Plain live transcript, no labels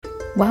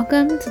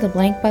Welcome to the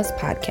BlankBuzz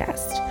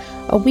podcast,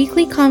 a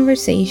weekly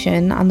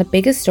conversation on the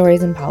biggest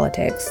stories in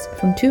politics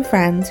from two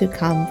friends who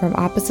come from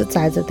opposite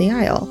sides of the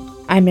aisle.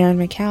 I'm Erin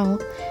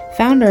McCall,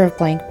 founder of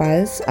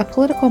BlankBuzz, a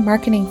political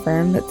marketing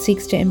firm that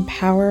seeks to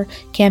empower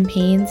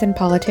campaigns and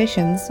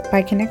politicians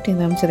by connecting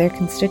them to their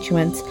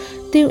constituents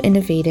through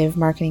innovative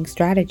marketing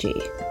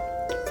strategy.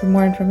 For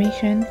more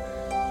information,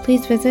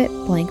 please visit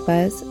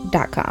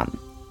blankbuzz.com.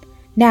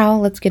 Now,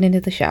 let's get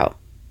into the show.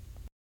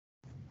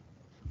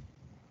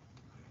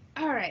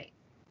 All right,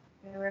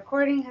 the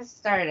recording has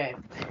started.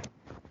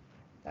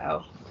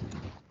 So,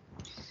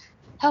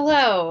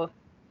 hello,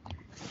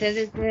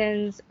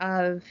 citizens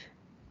of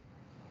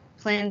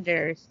planet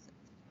Earth.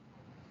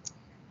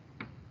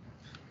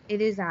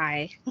 It is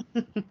I,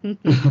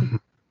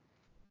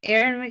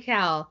 Erin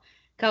McCall,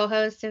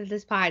 co-host of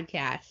this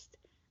podcast.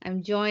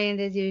 I'm joined,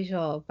 as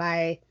usual,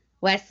 by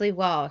Wesley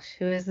Walsh,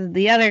 who is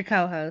the other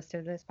co-host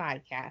of this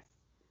podcast.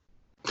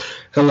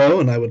 Hello,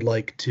 and I would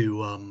like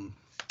to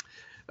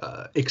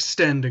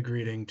extend a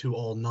greeting to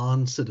all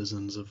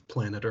non-citizens of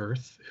planet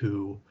Earth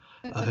who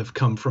have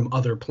come from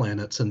other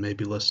planets and may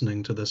be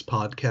listening to this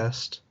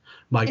podcast.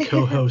 My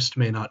co-host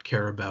may not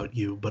care about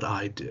you, but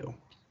I do.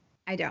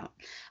 I don't.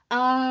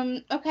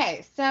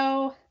 Okay,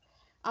 so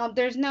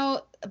there's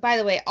no, by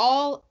the way,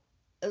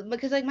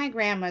 because like my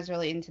grandma's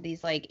really into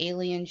these like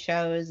alien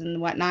shows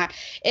and whatnot.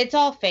 It's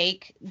all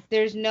fake.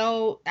 There's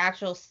no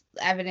actual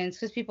evidence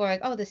because people are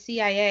like, oh, the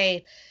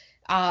CIA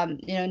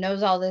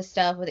knows all this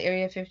stuff with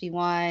Area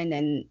 51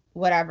 and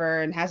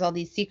whatever and has all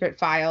these secret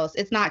files.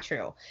 It's not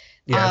true.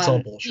 Yeah, it's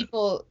all bullshit.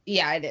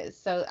 Yeah, it is.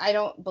 So I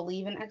don't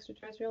believe in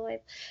extraterrestrial life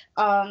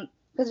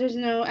because there's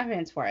no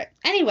evidence for it.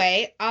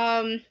 Anyway,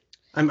 I'm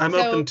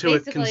open to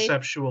it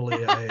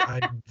conceptually.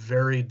 I'm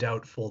very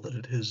doubtful that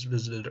it has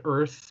visited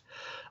Earth.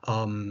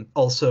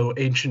 Also,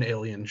 ancient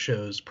alien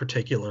shows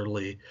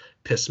particularly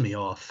piss me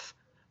off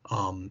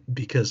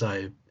because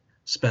I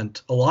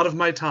spent a lot of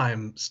my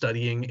time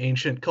studying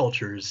ancient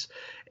cultures,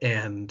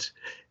 and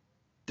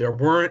there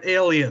weren't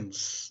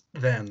aliens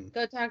then.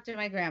 Go talk to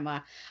my grandma.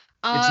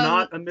 It's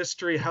not a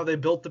mystery how they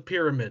built the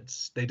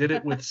pyramids. They did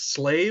it with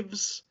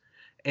slaves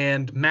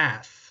and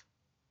math,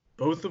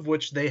 both of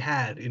which they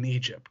had in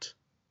Egypt.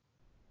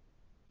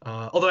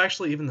 Although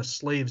actually even the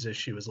slaves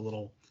issue is a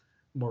little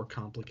more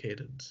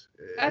complicated.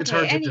 It's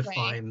hard to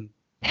define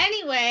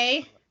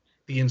the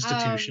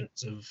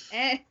institutions of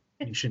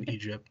ancient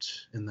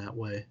Egypt in that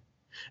way.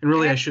 And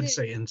really, I should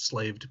say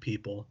enslaved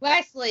people.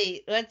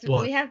 Wesley,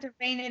 we have to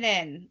rein it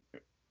in.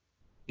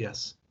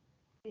 Yes.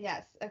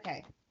 Yes,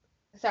 okay.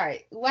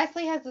 Sorry.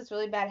 Wesley has this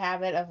really bad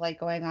habit of like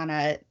going on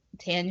a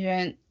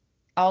tangent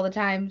all the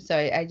time, so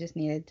I just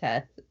needed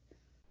to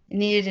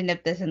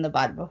nip this in the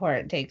bud before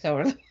it takes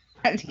over the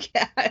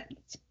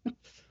podcast.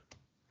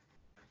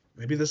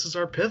 Maybe this is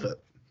our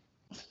pivot.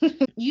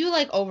 You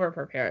like over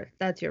prepare.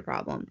 That's your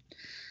problem.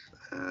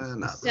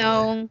 Not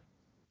really.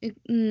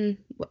 So,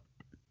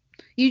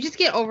 you just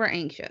get over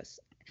anxious.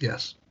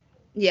 Yes.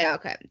 Yeah,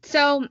 okay.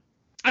 So,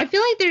 I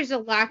feel like there's a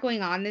lot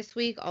going on this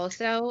week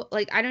also.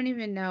 Like, I don't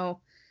even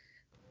know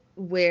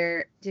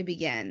where to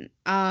begin.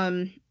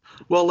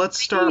 Well, let's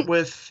start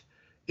with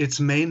it's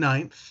May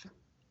 9th.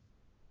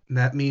 And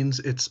that means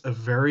it's a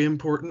very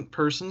important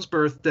person's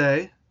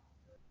birthday.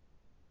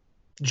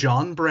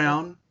 John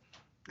Brown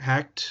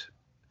hacked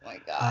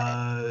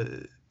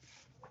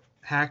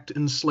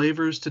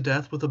enslavers to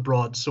death with a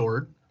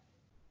broadsword.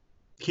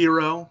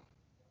 Hero.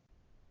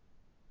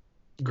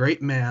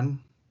 Great man.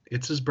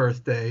 It's his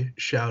birthday.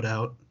 Shout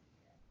out.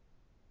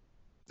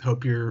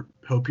 Hope you're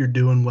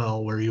doing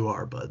well where you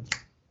are, bud.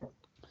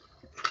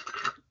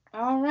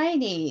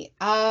 Alrighty.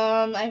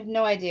 I have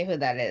no idea who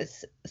that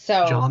is.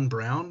 So John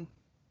Brown?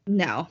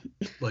 No.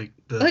 Like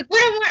what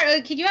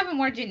more? Could you have a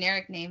more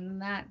generic name than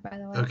that, by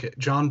the way? Okay,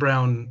 John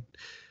Brown,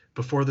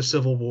 before the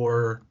Civil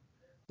War,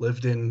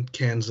 lived in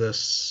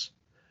Kansas,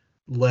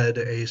 led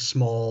a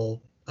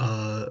small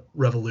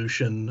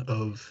revolution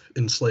of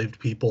enslaved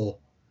people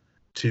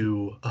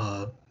to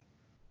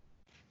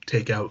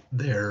take out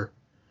their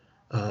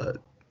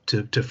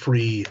to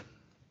free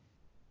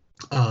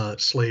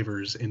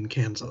slavers in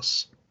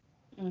Kansas.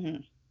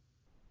 Mm-hmm.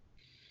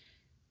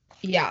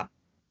 Yeah.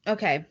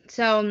 Okay.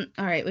 So,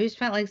 all right. We've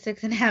spent like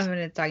 6.5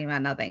 minutes talking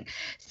about nothing.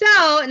 So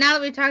now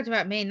that we've talked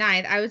about May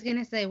 9th, I was going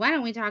to say, why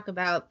don't we talk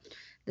about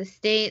the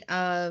state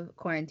of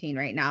quarantine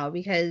right now?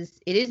 Because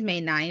it is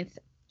May 9th.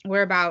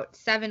 We're about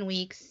 7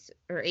 weeks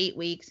or 8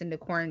 weeks into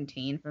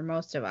quarantine for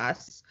most of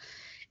us.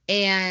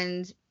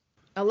 And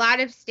a lot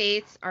of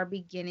states are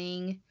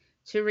beginning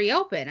to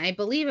reopen. I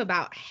believe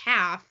about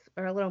half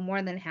or a little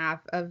more than half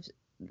of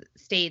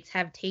states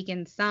have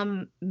taken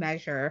some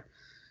measure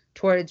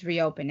towards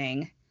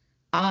reopening.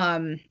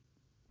 I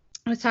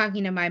was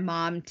talking to my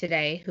mom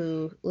today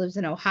who lives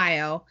in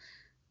Ohio,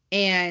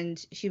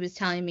 and she was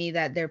telling me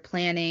that they're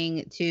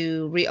planning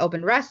to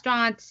reopen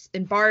restaurants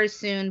and bars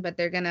soon, but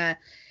they're going to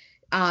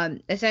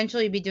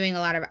essentially be doing a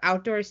lot of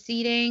outdoor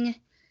seating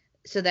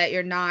so that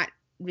you're not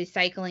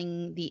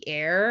recycling the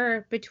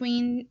air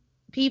between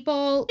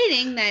people.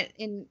 That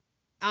in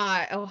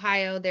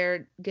Ohio,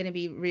 they're going to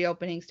be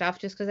reopening stuff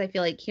just because I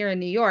feel like here in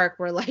New York,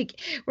 we're like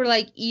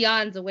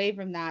eons away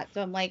from that.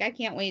 So I'm like, I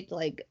can't wait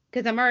to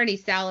because I'm already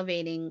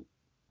salivating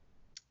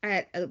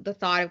at the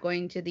thought of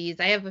going to these.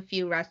 I have a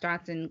few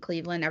restaurants in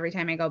Cleveland every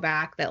time I go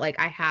back that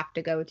I have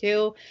to go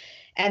to,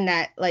 and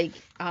that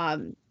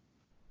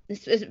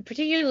this is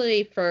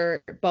particularly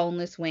for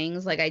boneless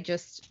wings.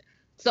 It's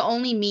the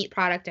only meat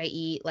product I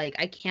eat.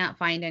 I can't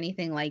find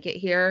anything like it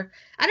here.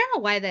 I don't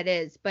know why that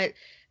is, but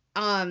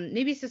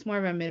maybe it's just more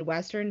of a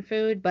Midwestern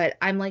food, but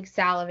I'm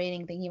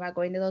salivating thinking about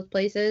going to those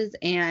places.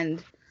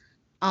 And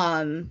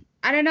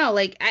I don't know,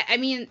 I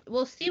mean,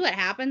 we'll see what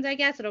happens. I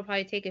guess it'll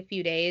probably take a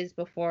few days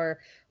before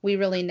we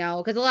really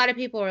know, because a lot of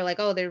people are like,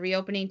 oh, they're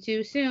reopening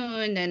too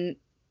soon, and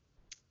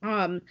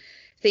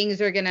things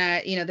are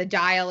gonna, the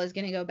dial is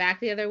gonna go back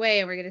the other way,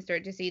 and we're gonna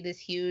start to see this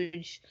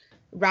huge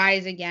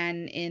rise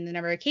again in the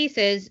number of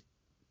cases.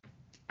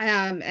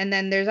 And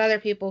then there's other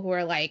people who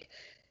are like,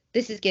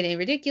 this is getting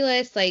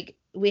ridiculous.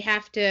 We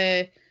have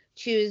to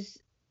choose.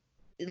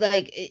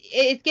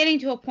 It's getting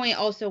to a point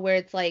also where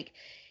it's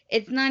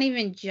not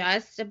even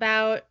just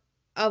about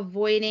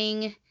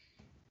avoiding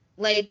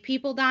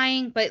people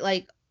dying, but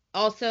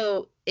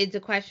also it's a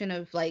question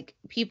of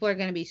people are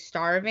going to be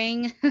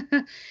starving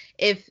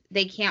if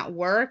they can't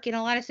work in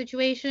a lot of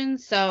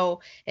situations. So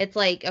it's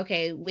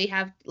okay, we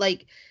have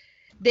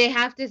they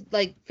have to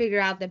figure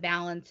out the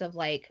balance of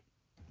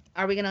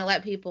are we going to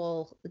let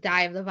people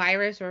die of the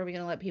virus, or are we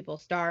going to let people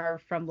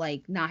starve from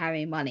not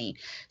having money?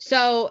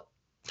 So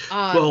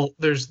well,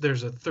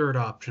 there's a third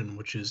option,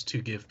 which is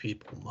to give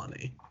people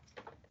money.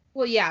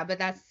 Well, yeah,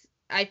 but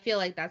I feel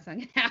like that's not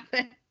going to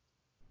happen.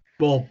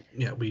 Well,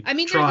 yeah,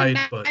 tried,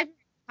 but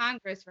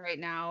Congress right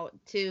now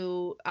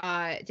to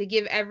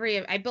give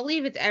I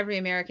believe it's every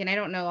American, I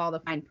don't know all the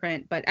fine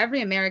print, but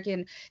every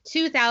American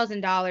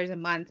 $2,000 a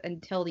month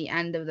until the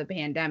end of the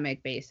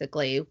pandemic,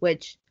 basically,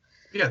 which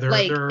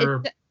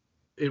it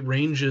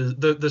ranges,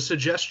 the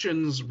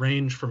suggestions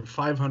range from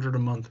 $500 a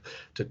month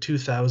to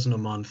 $2,000 a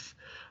month,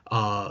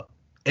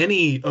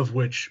 any of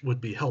which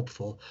would be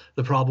helpful.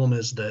 The problem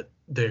is that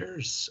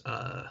there's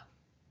a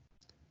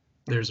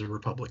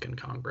Republican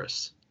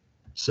Congress.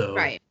 So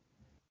right.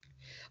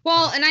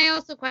 Well, and I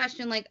also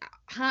question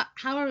how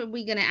are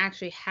we going to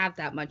actually have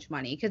that much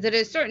money? Because at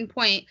a certain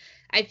point,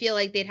 I feel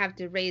like they'd have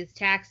to raise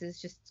taxes,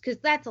 just because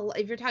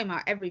if you're talking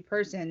about every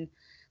person,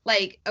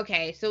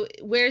 okay, so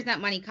where's that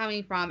money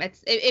coming from?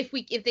 It's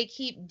if they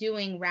keep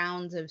doing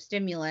rounds of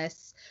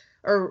stimulus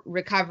or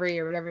recovery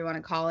or whatever you want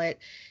to call it,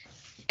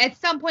 at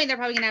some point they're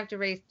probably going to have to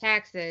raise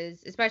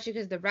taxes, especially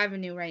because the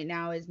revenue right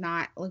now is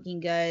not looking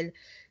good.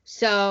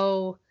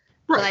 So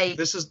right,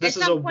 this is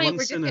a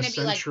once in a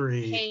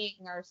century,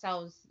 paying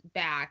ourselves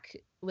back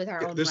with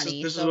our own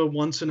money. This is a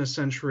once in a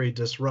century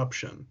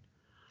disruption.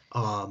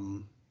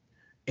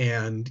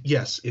 And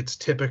yes, it's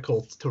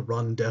typical to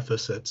run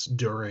deficits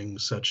during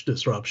such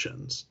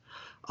disruptions.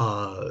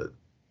 The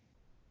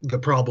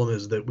problem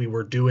is that we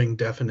were doing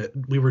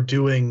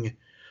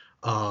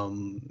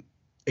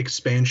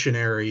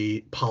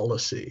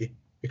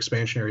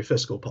expansionary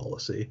fiscal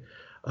policy,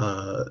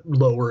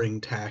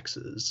 lowering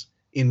taxes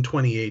in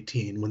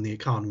 2018 when the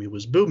economy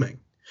was booming,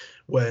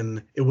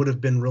 when it would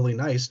have been really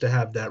nice to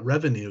have that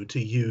revenue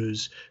to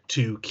use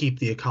to keep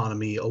the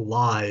economy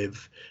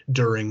alive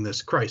during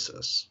this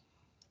crisis.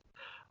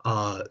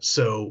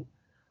 So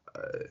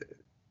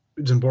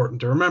it's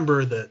important to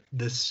remember that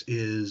this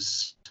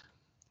is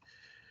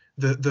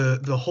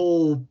the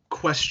whole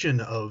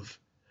question of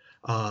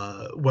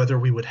whether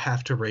we would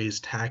have to raise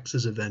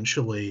taxes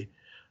eventually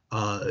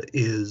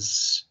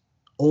is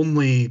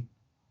only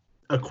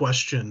a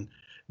question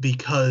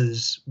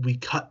because we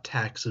cut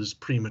taxes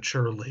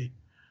prematurely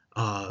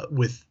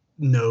with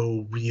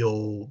no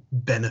real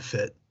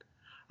benefit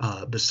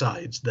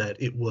besides that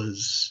it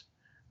was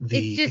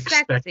the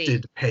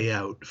expected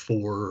payout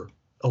for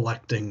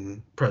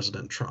electing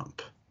President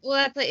Trump.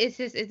 Well, it's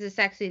a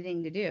sexy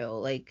thing to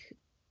do, right.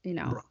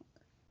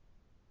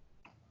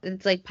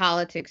 It's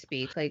politics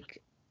speak.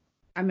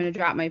 I'm going to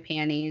drop my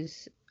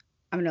panties,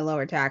 I'm going to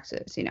lower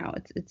taxes.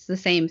 It's the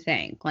same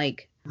thing.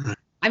 Right.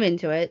 I'm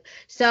into it.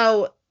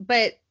 So,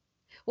 but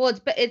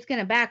it's going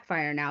to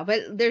backfire now.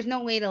 But there's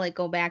no way to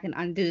go back and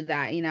undo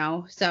that.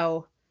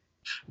 So.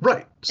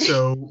 Right.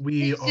 So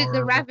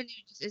the revenue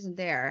just isn't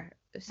there.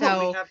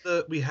 So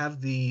well, we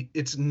have the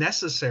it's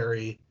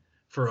necessary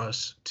for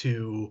us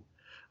to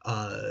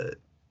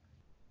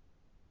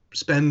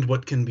spend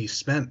what can be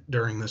spent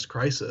during this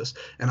crisis.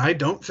 And I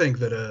don't think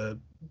that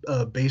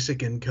a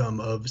basic income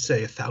of,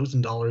 say,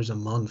 $1,000 a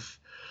month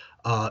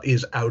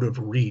is out of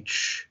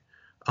reach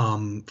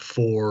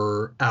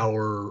for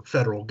our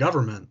federal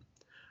government.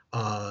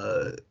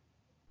 That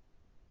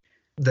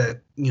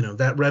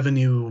that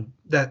revenue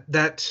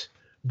that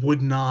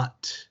would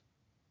not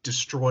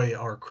destroy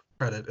our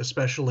credit,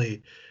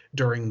 especially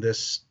during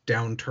this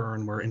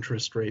downturn where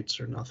interest rates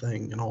are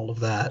nothing and all of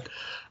that.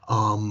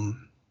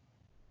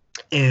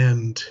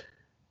 And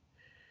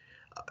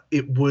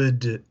it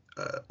would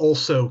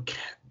also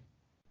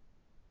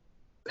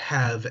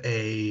have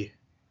a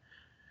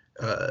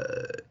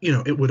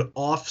it would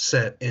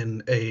offset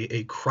in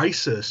a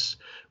crisis,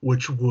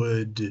 which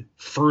would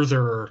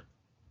further,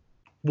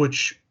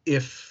 which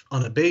if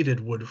unabated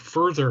would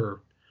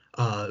further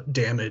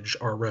damage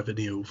our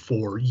revenue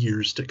for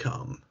years to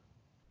come.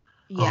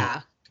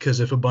 Yeah. Because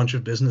if a bunch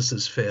of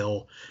businesses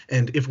fail,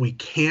 and if we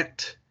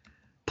can't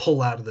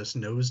pull out of this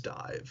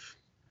nosedive,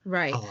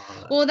 right.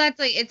 Well, that's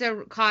like, it's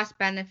a cost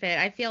benefit.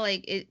 I feel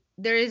like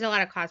there is a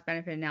lot of cost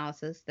benefit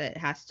analysis that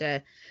has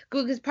to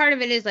go, because part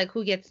of it is like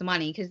who gets the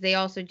money, because they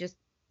also just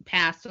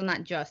passed, well,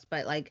 not just,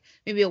 but like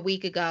maybe a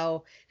week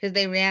ago, because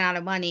they ran out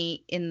of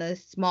money in the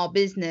small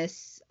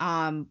business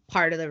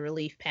part of the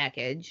relief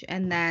package,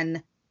 and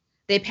then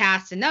they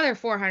passed another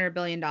 $400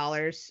 billion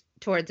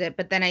towards it.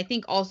 But then I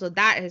think also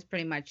that has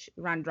pretty much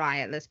run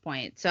dry at this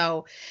point.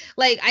 So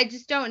like, I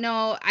just don't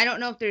know. I don't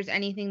know if there's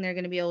anything they're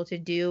going to be able to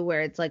do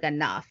where it's like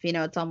enough,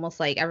 it's almost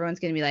like everyone's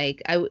going to be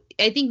like, I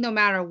think no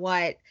matter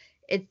what,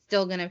 it's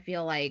still going to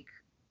feel like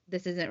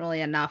this isn't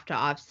really enough to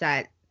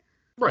offset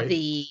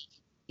right.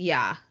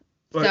 Yeah.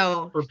 But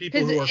so for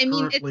people who are it's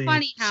currently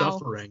funny how,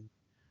 suffering,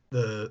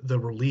 the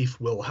relief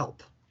will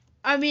help.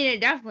 I mean, it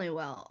definitely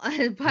will.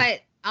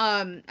 But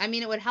I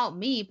mean, it would help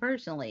me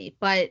personally,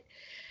 but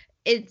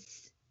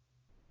it's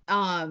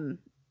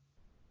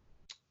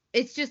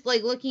it's just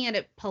like looking at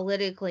it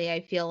politically,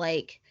 I feel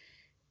like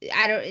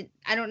I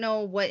don't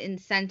know what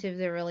incentive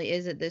there really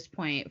is at this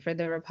point for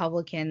the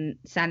Republican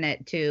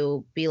Senate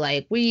to be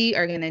like, we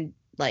are going to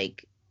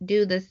like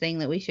do this thing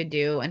that we should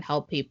do and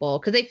help people,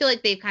 because they feel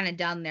like they've kind of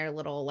done their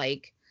little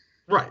like,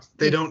 Right.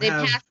 They don't they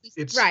have, passed this,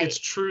 it's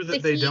true the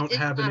that they heat don't is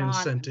have an not on them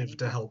incentive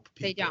to anymore. help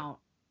They people. don't.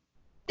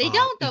 They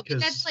don't though, but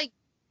that's Because like,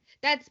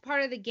 that's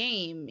part of the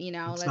game, it's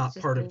that's not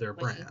just part the of their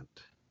way. brand.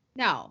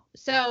 No.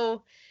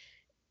 So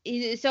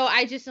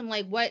I just am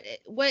like, what,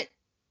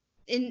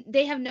 and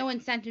they have no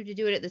incentive to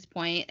do it at this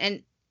point.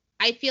 And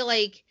I feel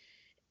like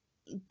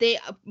they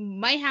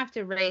might have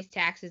to raise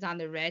taxes on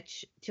the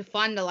rich to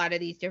fund a lot of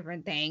these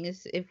different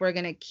things if we're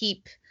going to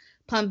keep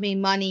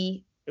pumping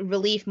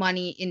relief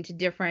money into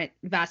different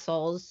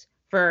vessels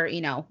for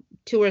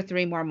 2 or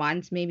 3 more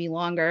months, maybe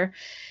longer.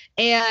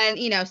 And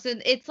so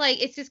it's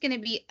like, it's going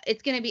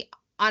to be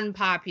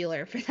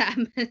unpopular for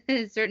them at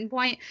a certain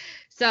point.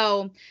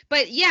 So,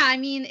 but yeah, I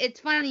mean, it's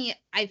funny,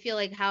 I feel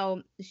like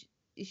how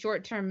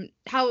short term,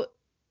 how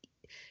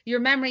your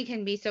memory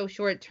can be so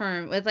short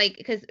term with like,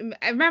 because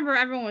I remember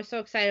everyone was so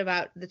excited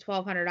about the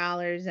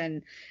 $1,200,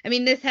 and I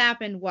mean, this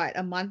happened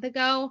a month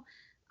ago,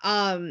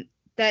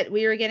 that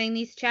we were getting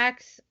these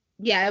checks.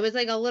 Yeah, it was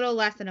like a little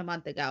less than a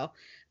month ago,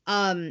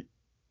 and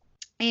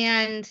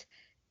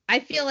I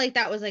feel like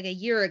that was like a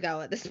year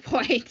ago at this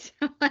point.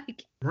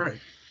 Like, right.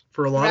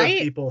 For a lot of right?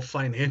 people,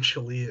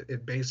 financially,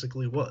 it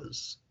basically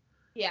was.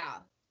 Yeah.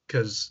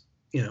 Because,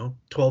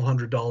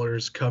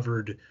 $1,200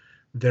 covered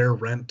their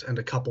rent and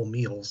a couple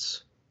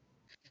meals.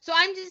 So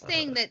I'm just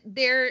saying that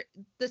the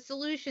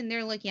solution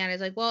they're looking at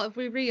is like, well, if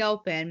we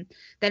reopen,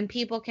 then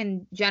people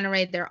can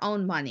generate their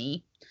own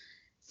money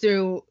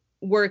through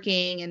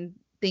working and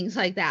things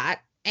like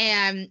that.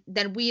 And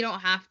then we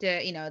don't have to,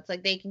 it's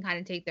like they can kind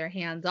of take their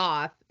hands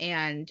off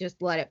and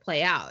just let it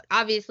play out.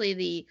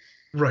 Obviously,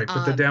 Right,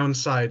 but the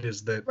downside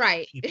is that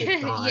right. people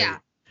die. Yeah.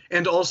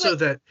 And also But,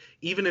 that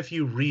even if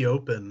you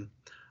reopen,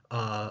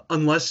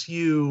 unless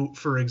you,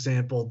 for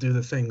example, do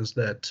the things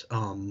that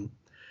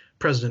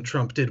President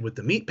Trump did with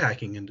the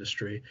meatpacking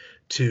industry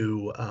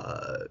to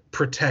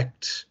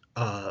protect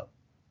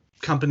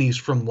companies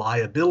from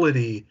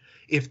liability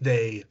if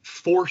they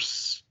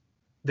force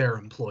their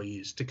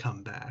employees to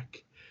come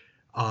back.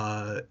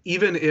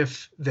 Even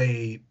if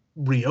they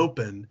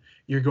reopen,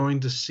 you're going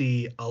to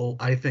see,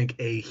 I think,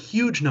 a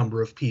huge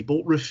number of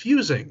people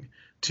refusing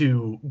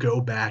to go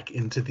back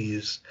into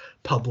these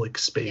public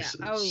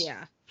spaces.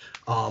 yeah.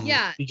 Oh,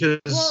 yeah.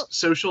 Because well,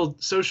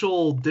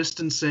 social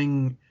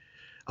distancing,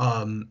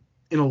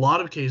 in a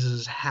lot of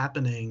cases,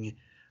 happening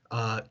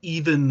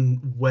even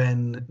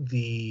when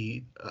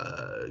the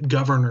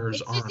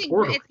governors aren't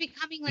ordering. It's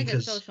becoming like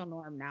a social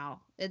norm now.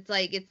 It's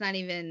like, it's not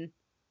even,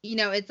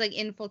 it's like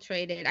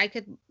infiltrated. I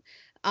could,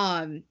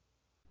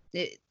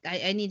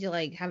 I need to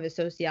like have a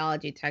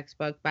sociology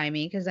textbook by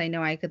me, because I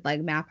know I could like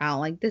map out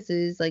like, this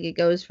is like, it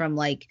goes from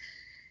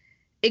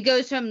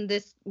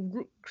this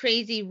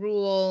crazy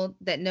rule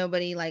that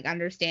nobody like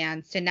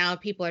understands to now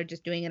people are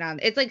just doing it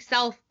it's like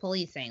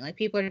self-policing. Like,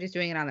 people are just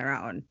doing it on their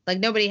own. Like,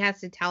 nobody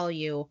has to tell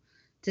you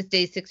to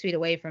stay 6 feet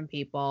away from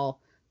people,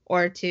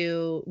 or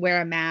to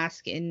wear a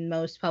mask in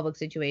most public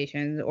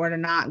situations, or to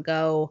not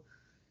go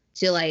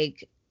to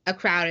like a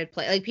crowded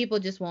place. Like, people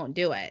just won't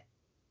do it.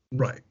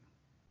 Right.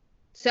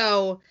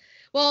 So,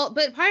 well,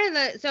 but part of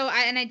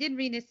I did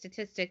read a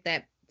statistic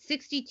that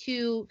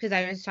 62, because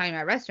I was talking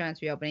about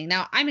restaurants reopening.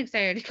 Now, I'm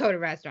excited to go to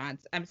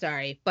restaurants. I'm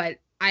sorry, but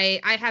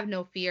I have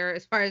no fear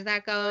as far as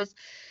that goes.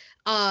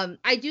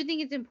 I do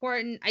think it's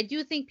important. I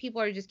do think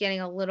people are just getting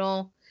a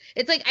little,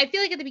 it's like, I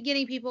feel like at the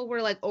beginning people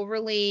were like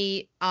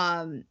overly,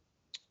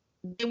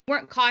 they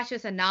weren't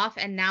cautious enough,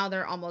 and now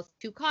they're almost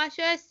too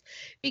cautious,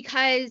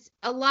 because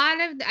a lot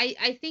of,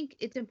 I think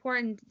it's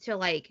important to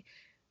like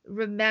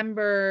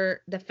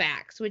remember the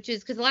facts, which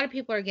is because a lot of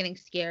people are getting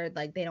scared.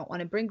 Like, they don't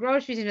want to bring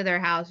groceries into their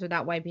house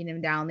without wiping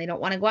them down. They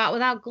don't want to go out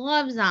without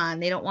gloves on.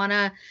 They don't want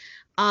to,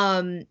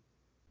 um,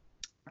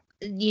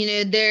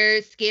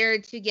 they're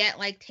scared to get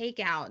like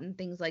takeout and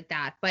things like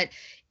that. But,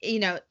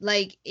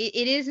 like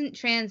it isn't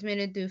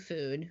transmitted through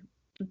food.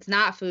 It's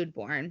not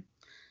foodborne.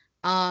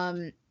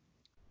 Um,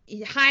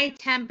 High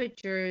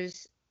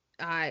temperatures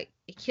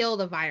kill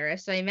the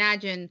virus. So I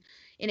imagine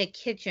in a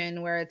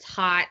kitchen where it's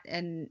hot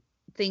and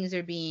things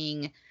are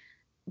being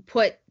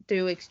put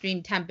through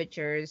extreme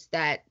temperatures,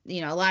 that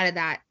a lot of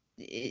that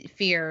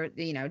fear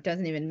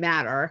doesn't even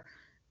matter.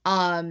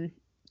 um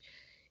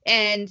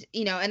and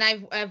and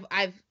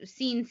I've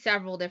seen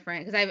several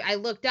different, because I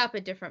looked up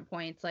at different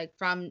points, like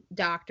from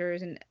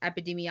doctors and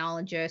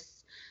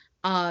epidemiologists,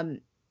 um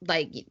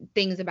like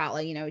things about,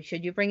 like,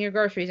 should you bring your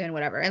groceries in,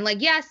 whatever. And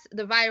like, yes,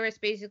 the virus,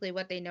 basically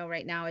what they know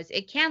right now is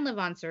it can live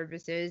on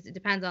surfaces. It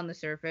depends on the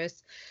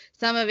surface.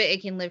 Some of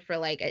it can live for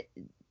like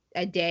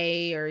a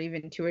day or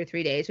even 2 or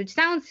 3 days, which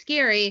sounds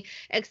scary,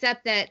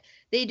 except that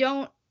they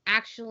don't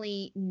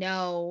actually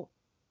know.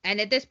 And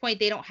at this point,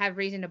 they don't have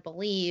reason to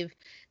believe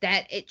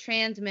that it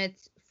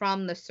transmits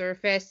from the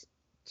surface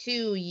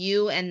to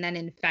you and then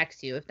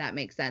infects you, if that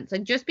makes sense.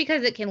 Like, just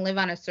because it can live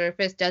on a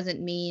surface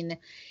doesn't mean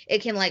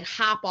it can like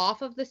hop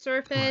off of the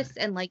surface Right.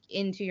 and like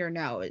into your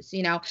nose,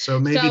 So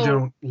maybe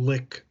don't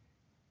lick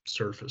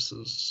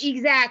surfaces.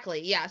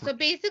 Exactly. Yeah. So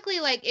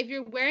basically, like, if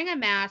you're wearing a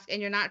mask and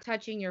you're not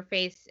touching your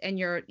face and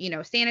you're,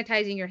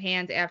 sanitizing your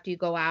hands after you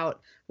go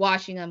out,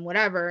 washing them,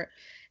 whatever,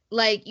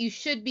 like, you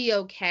should be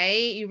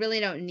okay. You really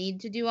don't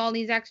need to do all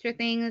these extra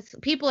things.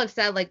 People have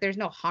said, like, there's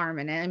no harm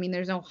in it. I mean,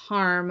 there's no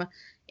harm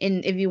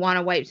in if you want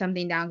to wipe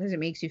something down because it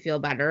makes you feel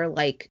better,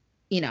 like,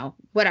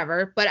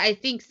 whatever. But I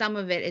think some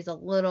of it is a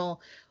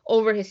little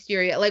over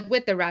hysteria, like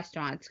with the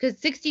restaurants, because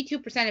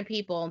 62% of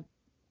people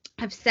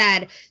have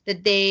said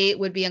that they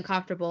would be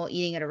uncomfortable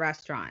eating at a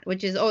restaurant,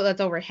 which is,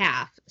 that's over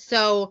half.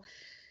 So,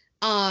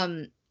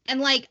 and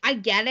like, I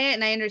get it,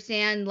 and I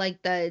understand, like,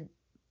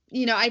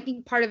 I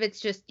think part of it's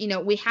just,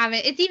 we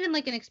haven't, it's even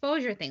like an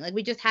exposure thing. Like,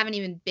 we just haven't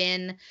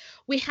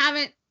we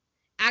haven't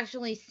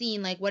actually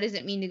seen, like, what does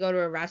it mean to go to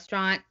a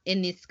restaurant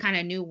in this kind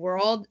of new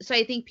world. So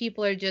I think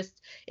people are just,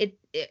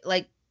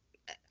 like,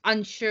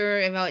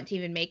 unsure about what to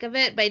even make of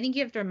it. But I think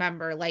you have to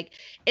remember, like,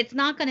 it's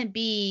not going to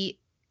be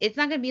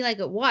like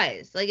it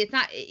was. Like, it's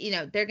not,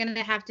 they're going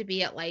to have to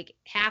be at like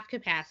half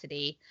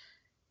capacity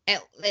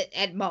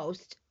at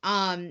most.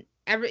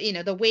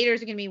 The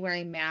waiters are going to be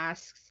wearing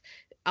masks.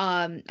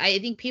 I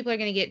think people are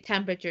going to get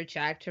temperature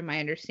checked, from my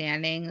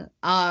understanding,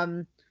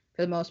 for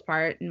the most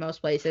part in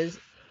most places.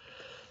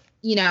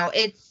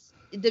 It's,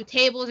 the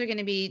tables are going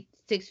to be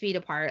 6 feet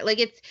apart.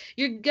 Like,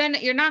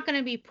 you're not going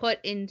to be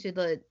put into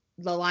the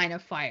line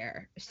of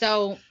fire.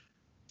 So,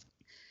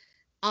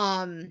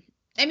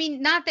 I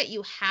mean, not that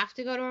you have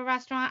to go to a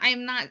restaurant.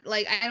 I'm not,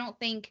 like, I don't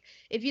think,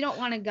 if you don't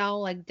want to go,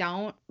 like,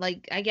 don't,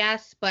 like, I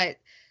guess. But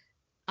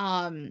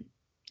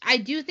I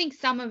do think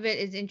some of it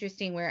is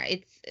interesting, where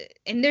it's,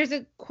 and there's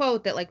a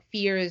quote that, like,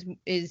 fear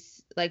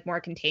is like more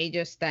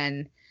contagious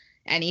than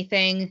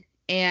anything.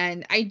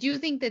 And I do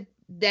think that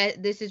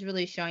this is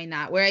really showing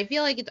that, where I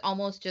feel like it's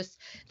almost just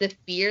the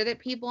fear that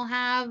people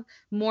have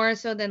more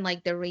so than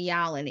like the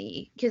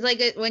reality. Because,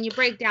 like, when you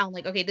break down,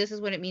 like, okay, this is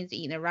what it means to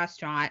eat in a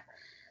restaurant,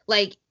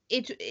 like,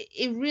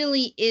 it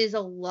really is a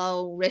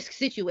low risk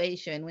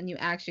situation when you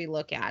actually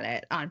look at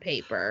it on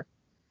paper.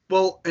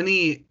 Well,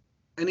 any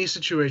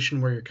situation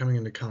where you're coming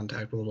into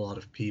contact with a lot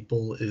of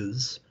people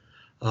is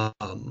a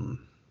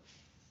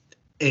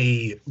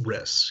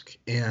risk,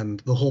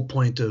 and the whole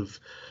point of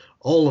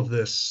all of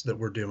this that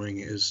we're doing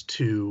is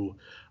to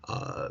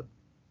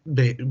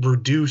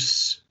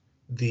reduce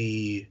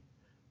the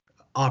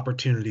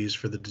opportunities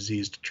for the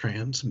disease to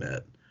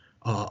transmit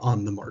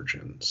on the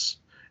margins.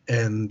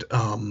 And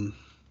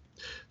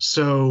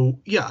so,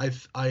 yeah,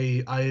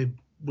 I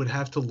would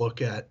have to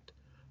look at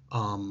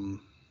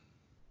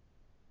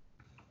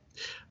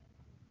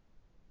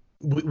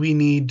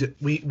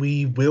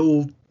we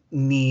will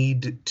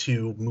need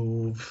to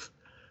move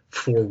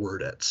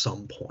forward at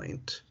some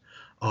point.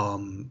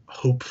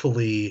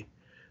 Hopefully,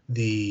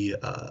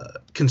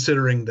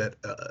 considering that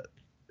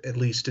at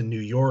least in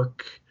New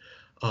York,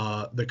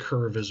 the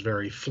curve is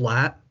very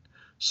flat.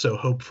 So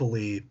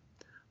hopefully,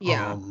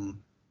 Yeah.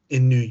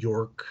 In New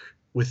York,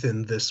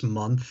 within this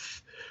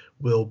month,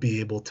 we'll be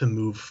able to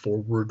move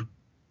forward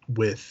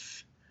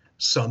with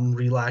some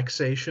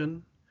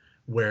relaxation,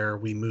 where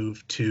we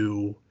move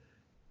to,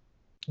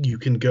 you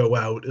can go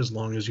out as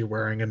long as you're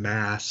wearing a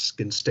mask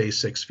and stay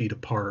 6 feet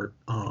apart,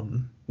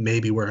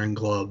 maybe wearing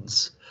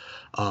gloves.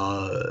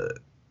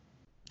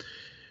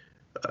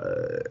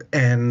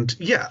 And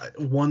yeah,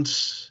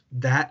 once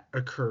that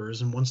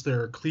occurs, and once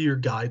there are clear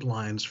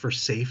guidelines for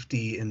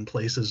safety in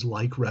places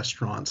like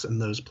restaurants,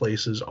 and those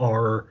places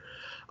are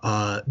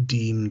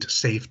deemed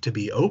safe to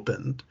be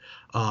opened,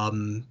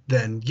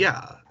 then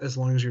yeah, as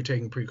long as you're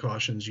taking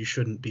precautions, you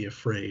shouldn't be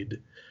afraid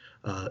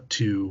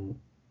to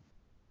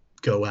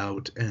go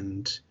out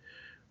and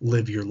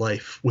live your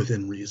life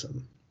within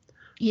reason.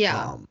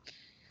 Yeah.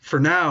 For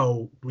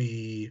now,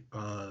 we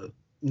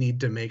need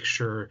to make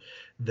sure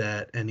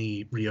that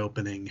any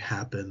reopening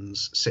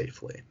happens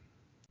safely.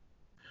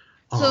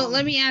 So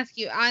let me ask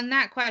you on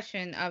that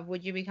question of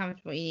would you be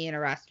comfortable eating in a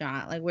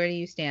restaurant? Like, where do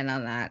you stand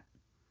on that?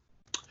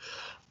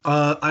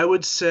 I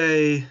would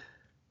say,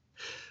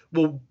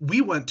 well,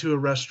 we went to a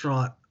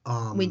restaurant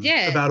We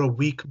did. about a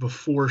week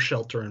before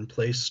shelter in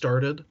place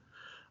started,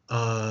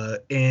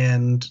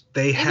 and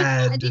they It was.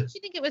 had, Didn't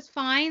you think it was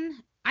fine?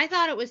 I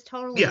thought it was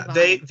totally yeah,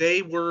 they fine.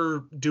 they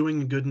were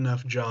doing a good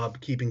enough job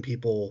keeping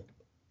people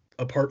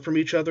apart from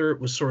each other. It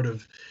was sort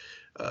of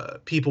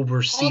people were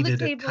All the seated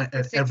tables were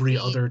at six every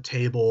feet. other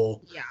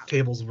table. Yeah.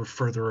 Tables were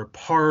further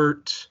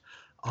apart.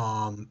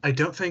 I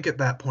don't think at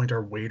that point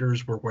our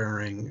waiters were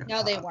wearing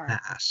No, they weren't.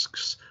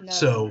 masks. No, they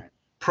So weren't. That's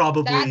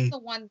probably the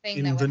one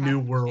thing that in would the have new to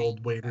change.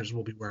 world, waiters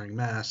will be wearing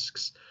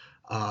masks.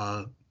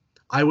 Uh,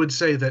 I would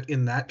say that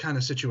in that kind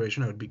of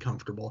situation, I would be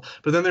comfortable.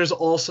 But then there's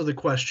also the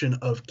question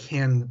of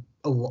can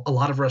a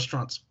lot of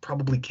restaurants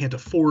probably can't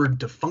afford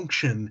to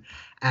function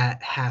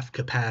at half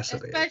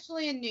capacity.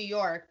 Especially in New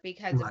York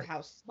because of Right.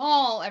 how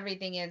small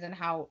everything is and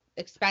how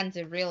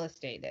expensive real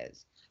estate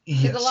is.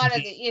 Because a Yes. lot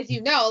of as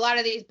you know, a lot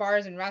of these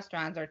bars and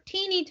restaurants are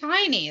teeny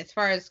tiny as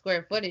far as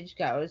square footage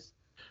goes.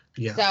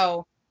 Yeah.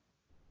 So,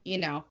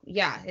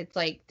 yeah, it's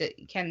like,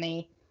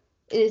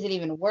 is it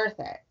even worth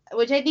it?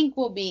 Which I think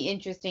will be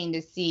interesting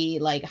to see,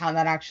 like, how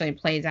that actually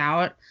plays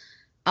out.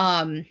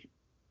 Um,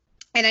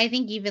 and I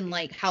think even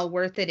like how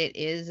worth it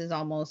is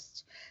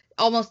almost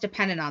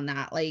dependent on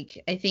that.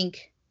 Like, I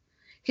think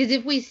because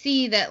if we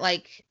see that,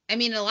 like, I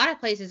mean, a lot of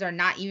places are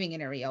not even going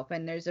to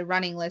reopen. There's a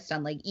running list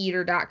on like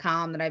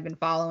eater.com that I've been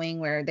following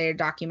where they're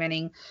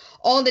documenting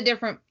all the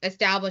different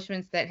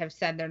establishments that have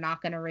said they're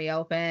not going to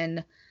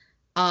reopen.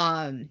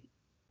 Um,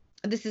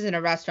 this isn't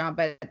a restaurant,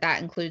 but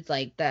that includes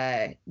like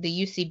the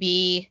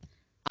UCB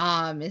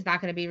is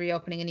not going to be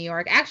reopening in New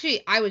York.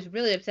 Actually, I was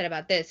really upset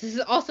about this. This is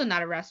also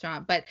not a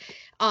restaurant, but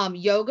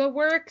Yoga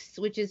Works,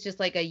 which is just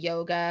like a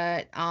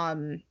yoga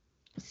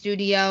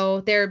studio.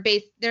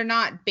 They're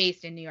not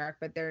based in New York,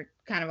 but they're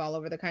kind of all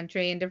over the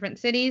country in different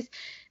cities.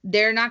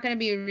 They're not going to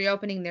be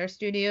reopening their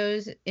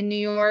studios in New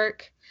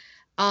York.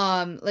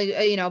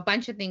 A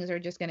bunch of things are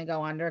just going to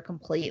go under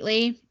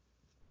completely.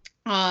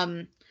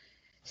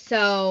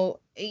 So,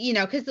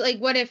 because like,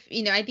 what if,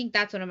 I think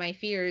that's one of my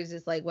fears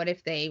is like, what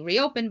if they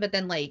reopen, but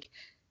then like,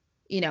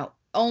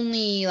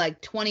 only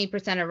like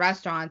 20% of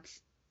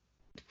restaurants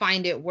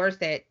find it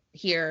worth it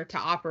here to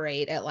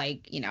operate at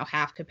like,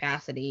 half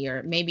capacity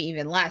or maybe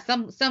even less.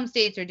 Some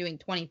states are doing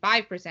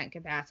 25%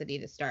 capacity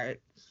to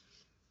start.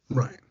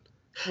 Right.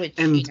 Which,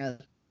 And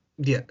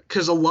yeah,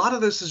 because a lot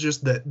of this is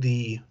just that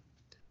the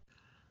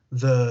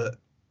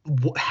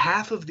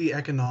half of the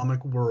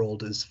economic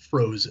world is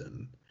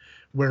frozen,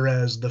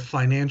 whereas the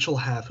financial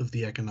half of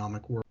the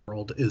economic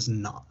world is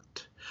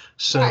not.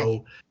 So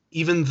right.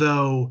 even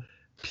though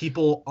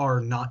people are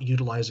not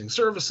utilizing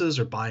services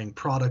or buying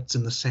products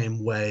in the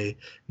same way,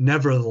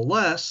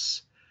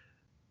 nevertheless,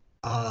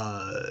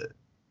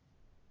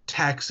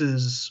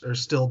 taxes are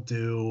still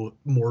due,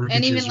 And even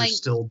mortgages are like,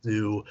 still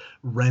due,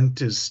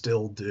 rent is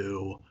still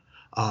due,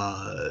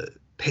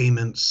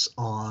 payments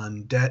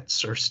on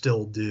debts are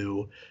still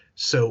due.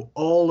 So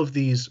all of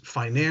these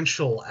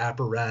financial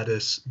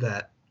apparatus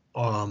that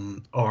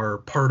are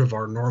part of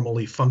our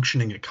normally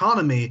functioning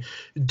economy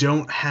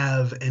don't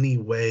have any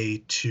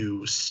way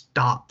to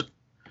stop.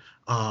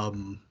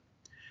 And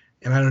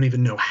I don't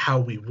even know how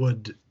we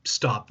would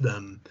stop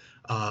them.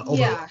 Although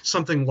yeah.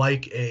 something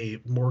like a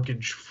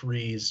mortgage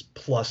freeze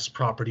plus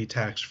property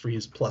tax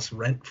freeze plus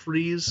rent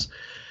freeze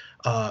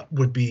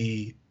would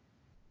be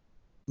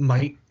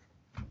might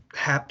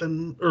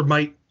happen or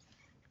might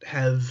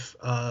have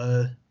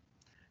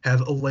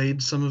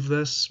allayed some of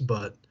this,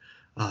 but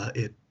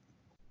it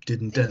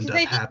didn't end Because up I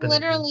think happening.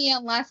 literally,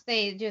 unless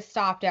they just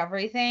stopped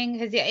everything,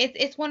 because yeah,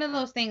 it's one of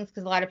those things.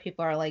 Because a lot of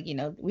people are like,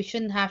 we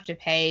shouldn't have to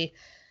pay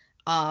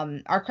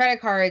our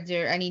credit cards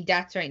or any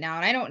debts right now,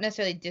 and I don't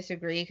necessarily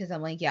disagree because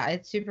I'm like, yeah,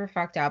 it's super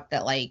fucked up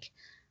that like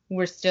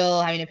we're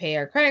still having to pay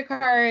our credit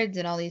cards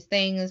and all these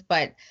things,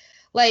 but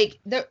like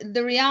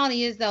the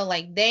reality is though,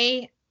 like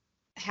they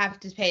have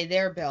to pay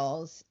their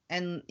bills,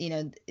 and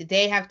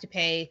they have to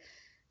pay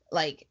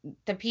like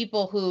the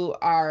people who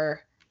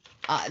are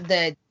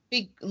the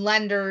big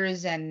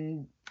lenders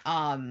and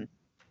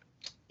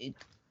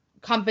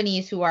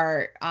companies who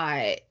are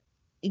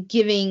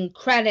giving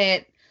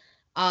credit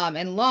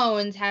and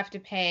loans have to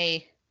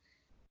pay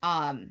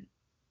um,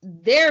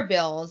 their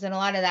bills, and a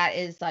lot of that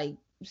is like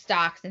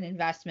stocks and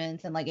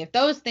investments, and like if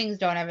those things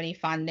don't have any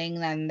funding,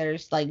 then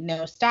there's like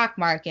no stock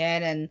market,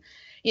 and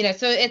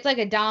so it's like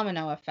a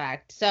domino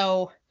effect.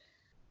 So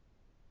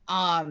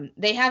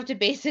they have to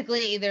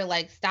basically either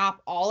like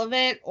stop all of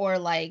it or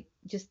like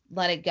just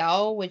let it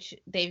go, which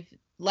they've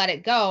let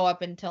it go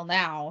up until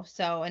now.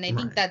 So, and I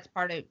think Right.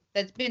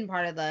 that's been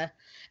part of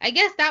I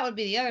guess that would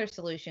be the other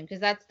solution, because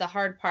that's the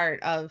hard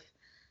part of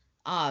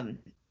um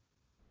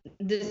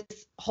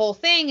this whole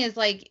thing is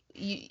like,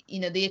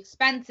 you know, the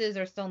expenses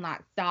are still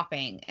not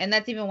stopping, and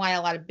that's even why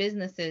a lot of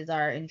businesses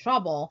are in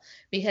trouble,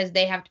 because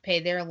they have to pay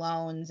their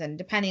loans, and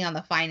depending on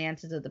the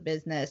finances of the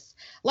business,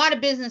 a lot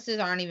of businesses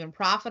aren't even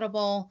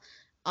profitable.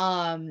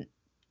 A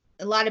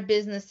lot of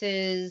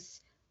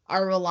businesses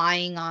are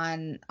relying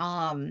on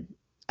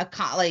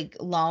like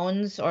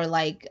loans, or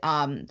like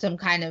some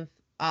kind of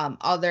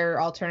other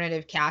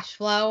alternative cash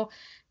flow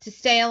to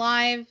stay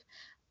alive.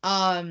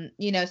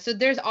 You know, so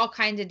there's all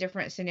kinds of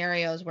different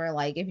scenarios where,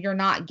 like, if you're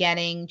not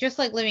getting, just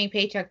like living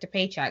paycheck to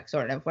paycheck,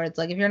 sort of, where it's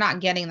like, if you're not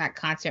getting that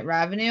constant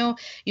revenue,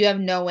 you have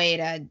no way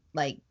to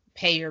like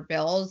pay your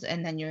bills,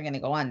 and then you're going to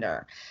go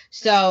under.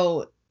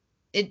 So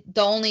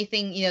the only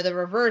thing, you know, the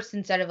reverse,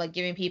 instead of like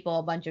giving people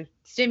a bunch of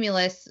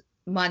stimulus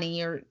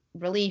money or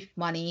relief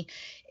money,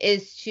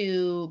 is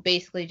to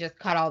basically just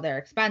cut all their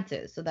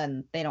expenses, so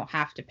then they don't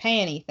have to pay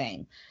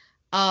anything.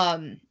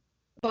 um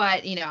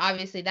but, you know,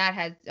 obviously that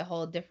has a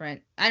whole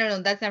different, I don't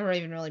know, that's never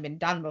even really been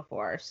done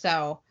before.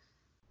 So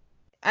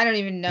I don't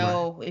even Right.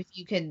 know if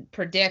you can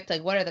predict,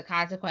 like, what are the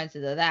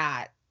consequences of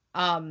that.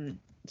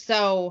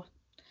 So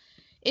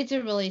it's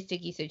a really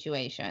sticky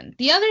situation.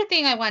 The other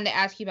thing I wanted to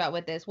ask you about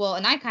with this, well,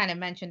 and I kind of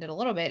mentioned it a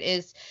little bit,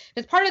 is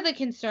part of the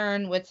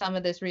concern with some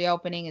of this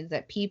reopening is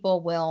that people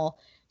will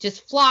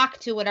just flock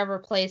to whatever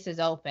place is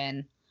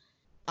open.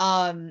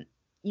 Um,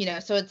 you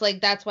know, so it's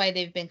like, that's why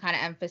they've been kind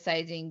of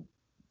emphasizing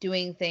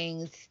doing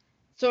things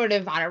sort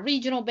of on a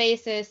regional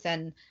basis,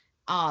 and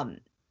um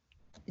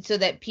so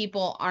that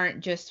people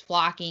aren't just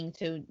flocking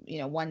to, you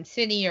know, one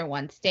city or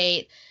one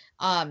state.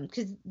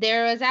 Because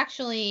there was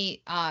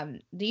actually,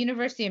 the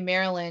University of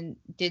Maryland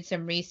did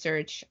some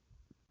research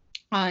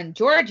on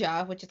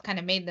Georgia, which has kind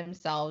of made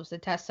themselves a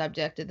test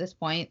subject at this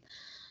point.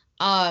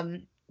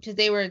 Because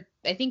they were,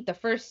 I think, the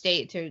first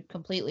state to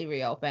completely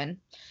reopen.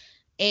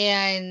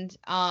 And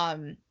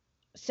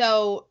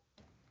so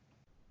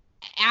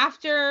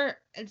after,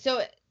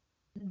 so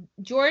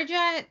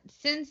Georgia,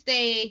 since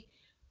they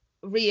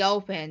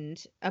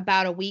reopened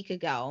about a week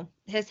ago,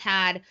 has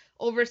had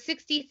over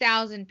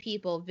 60,000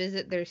 people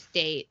visit their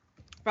state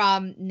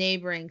from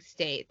neighboring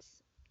states.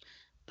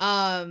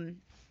 Um,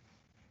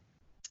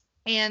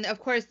 and of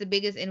course, the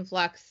biggest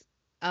influx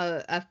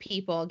of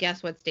people,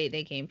 guess what state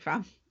they came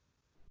from?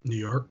 New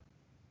York.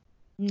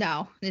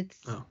 No,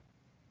 it's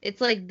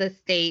like the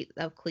state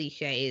of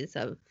cliches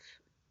of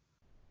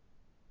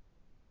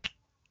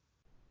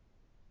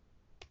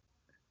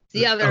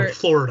the other.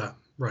 Florida.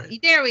 Right.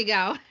 There we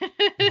go.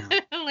 Yeah.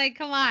 Like,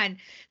 come on.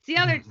 It's the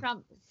other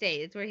Trump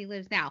state. It's where he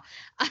lives now.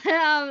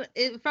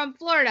 From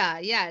Florida,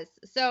 yes.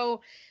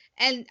 So,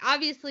 and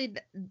obviously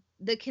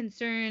the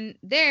concern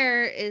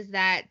there is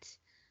that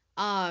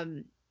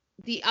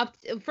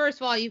first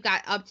of all, you've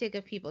got uptick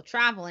of people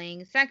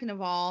traveling. Second of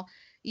all,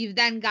 you've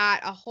then got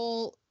a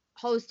whole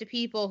host of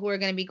people who are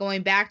going to be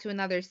going back to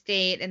another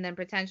state and then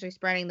potentially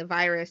spreading the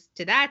virus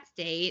to that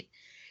state.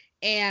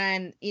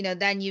 And, you know,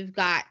 then you've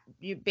got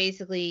you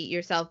basically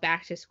yourself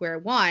back to square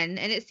one.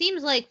 And it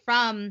seems like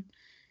from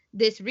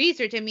this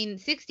research, I mean,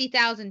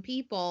 60,000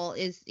 people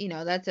is, you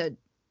know,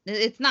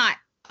 it's not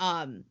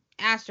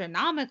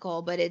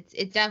astronomical, but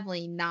it's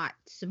definitely not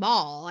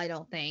small, I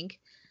don't think.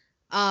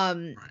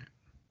 Right.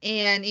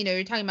 And, you know,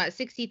 you're talking about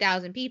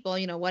 60,000 people,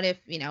 you know, what if,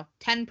 you know,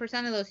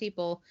 10% of those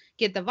people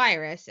get the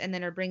virus and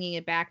then are bringing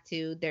it back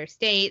to their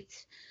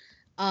states?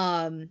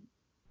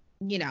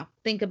 You know,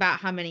 think about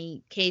how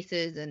many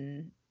cases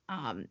and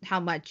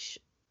how much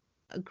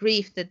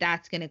grief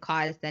that's going to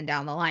cause then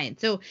down the line.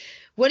 So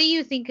what do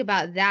you think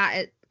about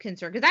that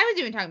concern? Because I was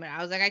even talking about it.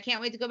 I was like, I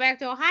can't wait to go back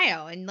to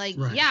Ohio. And like,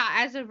 right. Yeah,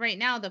 as of right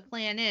now, the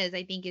plan is,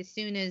 I think as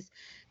soon as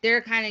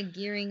they're kind of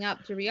gearing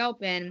up to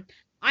reopen,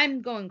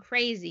 I'm going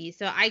crazy.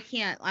 So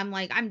I'm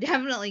like, I'm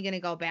definitely going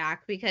to go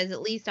back, because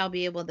at least I'll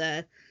be able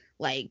to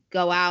like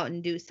go out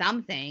and do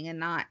something and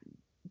not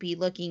be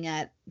looking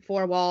at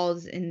four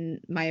walls in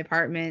my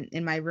apartment,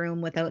 in my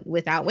room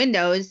without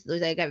windows,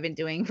 like I've been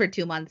doing for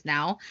 2 months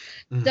now.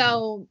 Mm-hmm.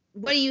 So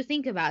what do you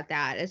think about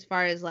that, as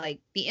far as like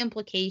the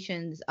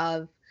implications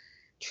of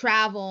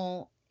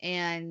travel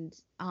and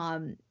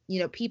you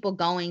know, people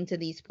going to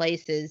these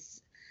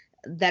places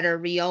that are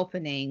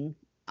reopening,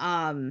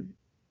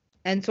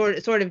 and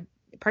sort of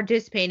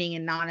participating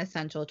in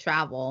non-essential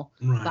travel,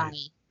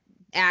 right,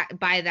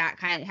 by that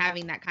kind of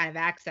having that kind of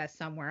access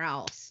somewhere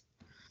else?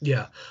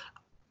 Yeah.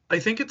 I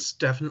think it's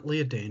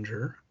definitely a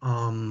danger.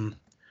 I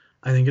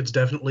think it's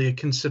definitely a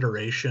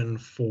consideration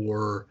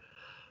for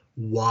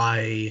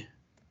why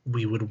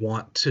we would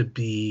want to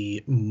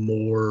be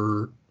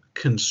more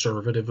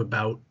conservative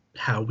about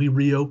how we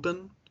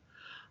reopen.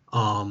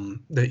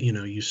 That, you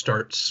know, you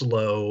start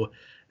slow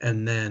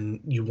and then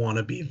you want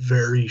to be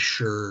very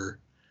sure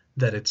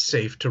that it's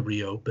safe to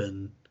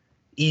reopen,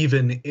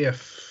 even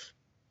if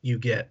you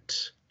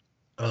get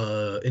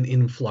an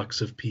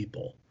influx of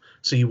people.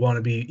 So you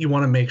want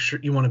to make sure,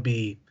 you want to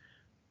be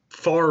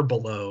far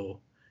below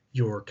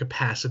your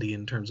capacity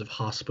in terms of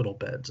hospital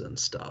beds and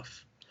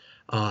stuff.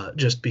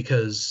 Just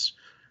because,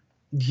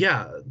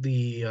 yeah,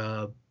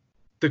 the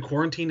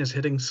quarantine is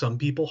hitting some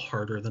people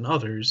harder than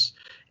others.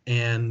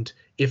 And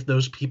if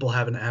those people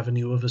have an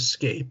avenue of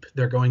escape,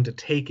 they're going to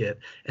take it.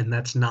 And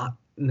that's not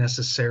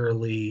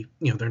necessarily,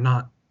 they're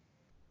not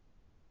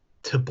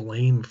to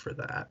blame for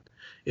that.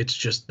 It's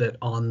just that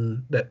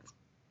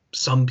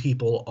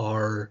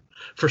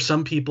for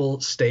some people,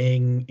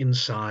 staying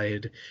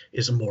inside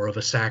is more of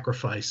a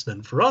sacrifice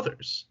than for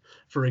others.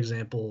 For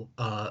example,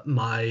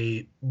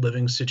 my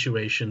living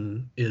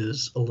situation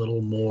is a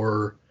little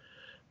more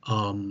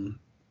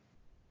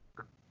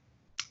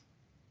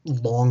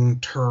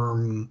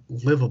long-term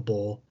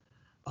livable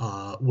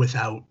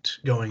without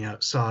going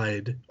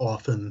outside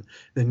often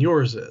than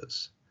yours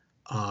is.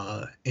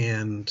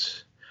 And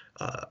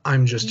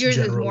I'm just Yours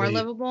generally is more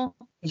livable.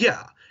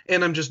 Yeah,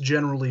 and I'm just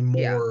generally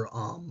more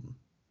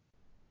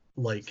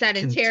like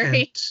sedentary.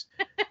 content.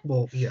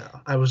 Well, yeah,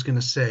 I was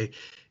gonna say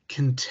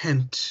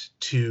content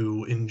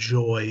to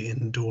enjoy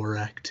indoor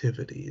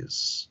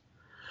activities.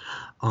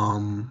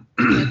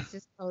 That's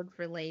just code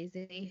for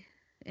lazy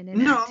and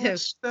No,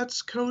 inactive.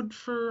 that's code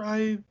for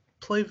I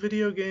play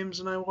video games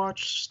and I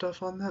watch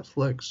stuff on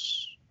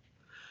Netflix.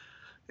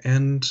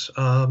 And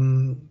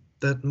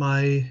that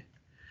my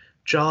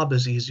job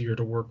is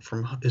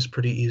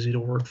pretty easy to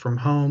work from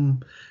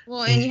home.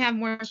 Well, and you have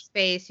more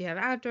space. You have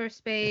outdoor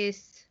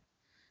space.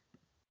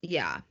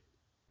 Yeah.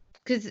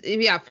 Because,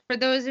 for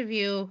those of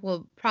you,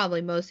 well,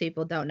 probably most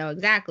people don't know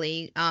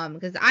exactly,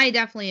 because I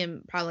definitely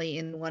am probably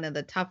in one of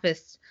the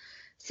toughest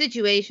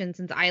situations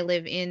since I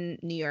live in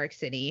New York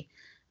City.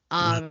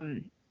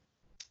 And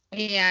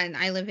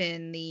I live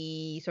in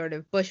the sort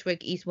of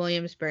Bushwick, East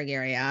Williamsburg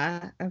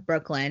area of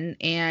Brooklyn.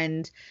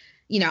 And,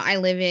 I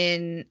live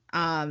in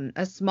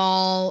a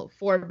small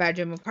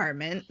 4-bedroom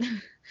apartment,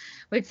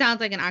 which sounds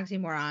like an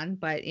oxymoron,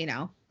 but,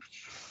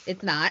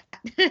 it's not.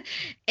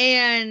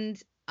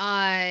 And,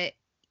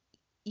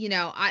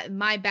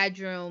 my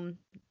bedroom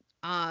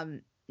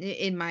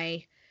in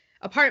my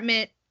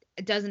apartment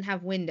doesn't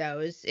have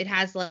windows. It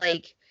has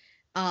like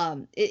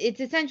it's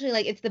essentially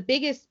like it's the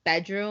biggest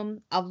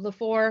bedroom of the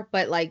 4,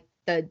 but like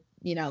the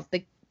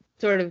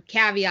sort of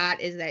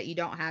caveat is that you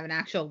don't have an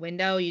actual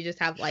window. You just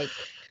have like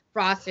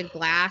frosted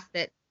glass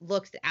that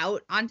looks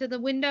out onto the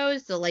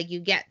windows, so like you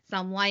get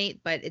some light,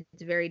 but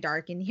it's very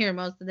dark in here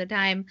most of the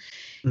time.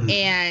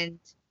 And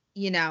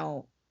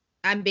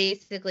I'm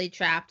basically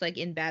trapped like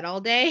in bed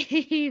all day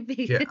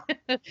because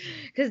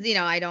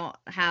I don't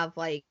have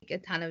like a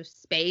ton of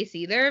space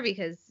either,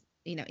 because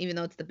even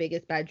though it's the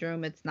biggest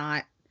bedroom, it's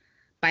not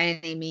by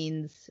any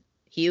means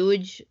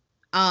huge.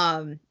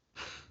 And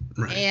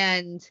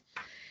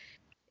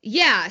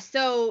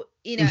so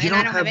and I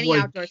don't have any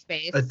like outdoor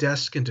space. A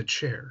desk and a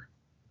chair.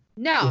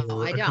 No,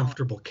 or I a don't.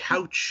 comfortable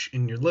couch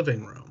in your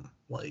living room.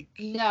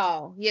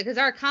 No, because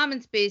our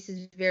common space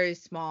is very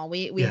small.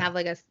 We have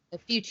like a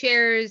few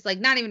chairs, like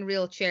not even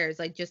real chairs,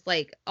 like just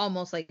like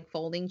almost like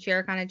folding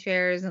chair kind of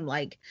chairs, and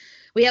like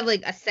we have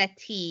like a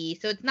settee,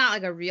 so it's not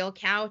like a real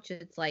couch.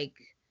 It's like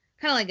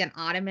kind of like an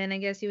ottoman, I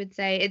guess you would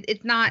say.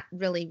 It's not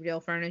really real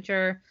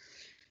furniture,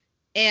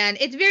 and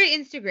it's very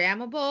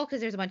Instagrammable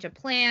because there's a bunch of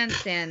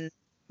plants and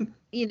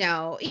you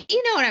know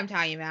what I'm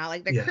talking about,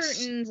 like the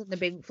curtains and the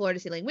big floor to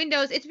ceiling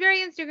windows. It's very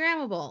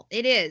Instagrammable.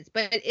 It is,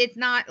 but it's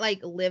not like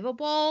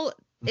livable.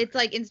 It's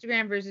like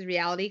Instagram versus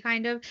reality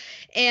kind of.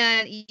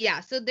 And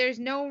so there's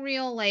no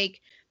real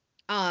like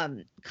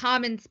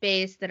common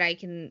space that I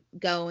can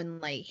go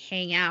and like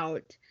hang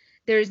out.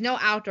 There's no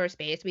outdoor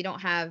space. We don't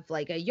have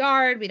like a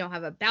yard. We don't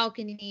have a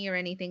balcony or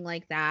anything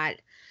like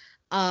that.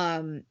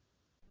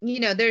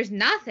 There's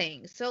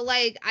nothing. So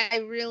like I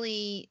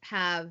really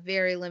have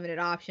very limited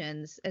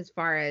options as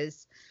far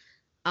as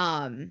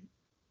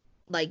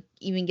like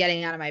even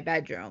getting out of my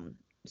bedroom.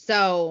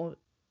 So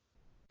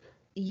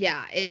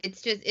yeah,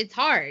 it's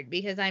hard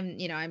because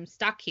I'm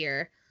stuck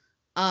here.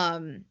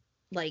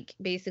 Like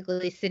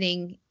basically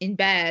sitting in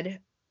bed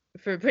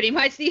for pretty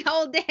much the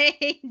whole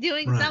day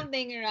doing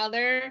something or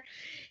other.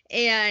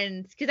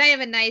 And because I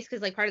have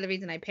because like part of the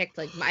reason I picked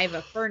like I have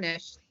a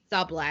furnished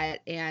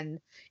sublet,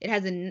 and it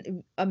has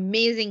an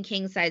amazing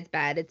king size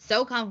bed. It's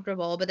so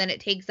comfortable, but then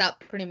it takes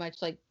up pretty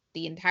much like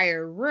the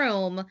entire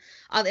room.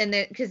 And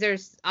then because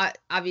there's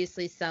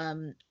obviously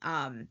some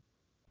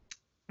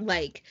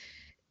like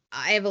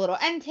I have a little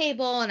end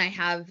table, and I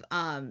have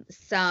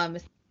some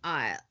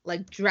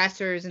like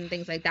dressers and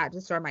things like that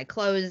to store my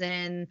clothes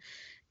in,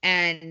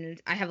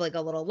 and I have like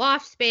a little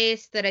loft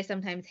space that I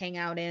sometimes hang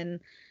out in.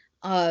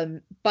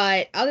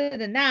 But other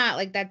than that,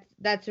 like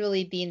that's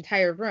really the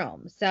entire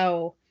room.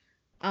 So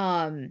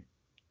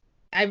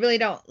I really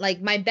don't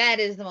like, my bed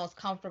is the most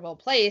comfortable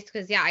place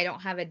because I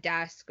don't have a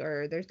desk,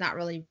 or there's not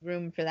really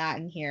room for that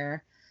in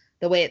here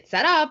the way it's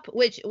set up,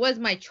 which was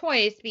my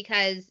choice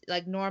because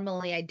like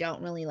normally I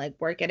don't really like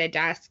work at a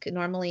desk.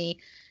 Normally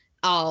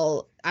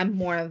I'm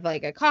more of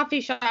like a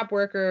coffee shop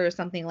worker or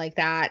something like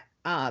that.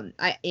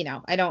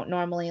 I don't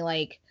normally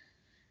like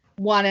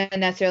want to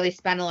necessarily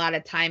spend a lot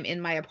of time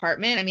in my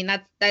apartment. I mean,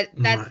 that's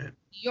New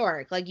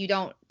York. Like you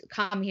don't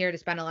come here to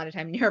spend a lot of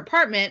time in your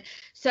apartment.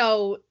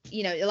 So,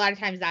 a lot of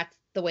times that's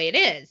the way it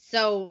is.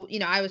 So,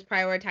 I was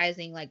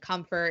prioritizing like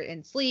comfort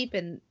and sleep,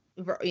 and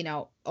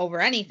over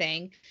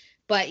anything.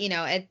 But,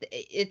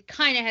 it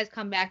kind of has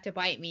come back to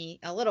bite me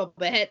a little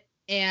bit.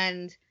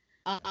 And,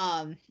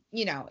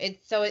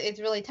 it's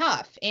really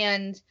tough.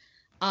 And,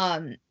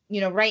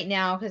 right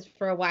now, because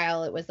for a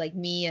while it was like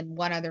me and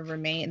one other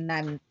roommate, and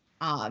then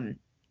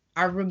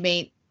our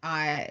roommate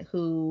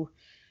who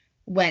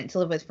went to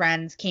live with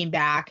friends came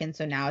back, and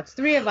so now it's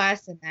 3 of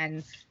us, and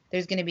then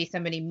there's going to be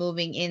somebody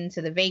moving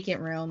into the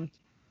vacant room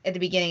at the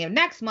beginning of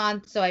next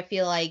month. So I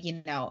feel like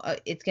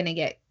it's going to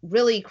get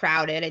really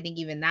crowded. I think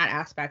even that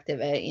aspect of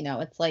it,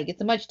 it's like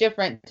it's much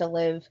different to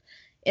live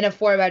in a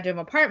 4-bedroom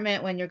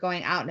apartment when you're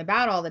going out and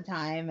about all the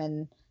time,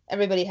 and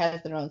everybody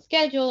has their own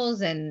schedules,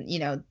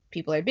 and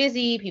people are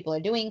busy, people are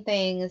doing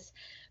things,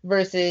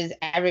 versus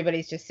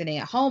everybody's just sitting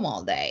at home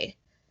all day.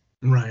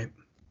 Right.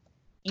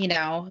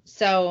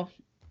 So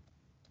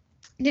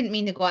didn't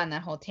mean to go on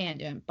that whole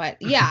tangent, but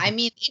yeah, I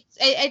mean,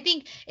 I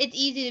think it's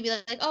easy to be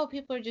like, oh,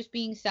 people are just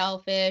being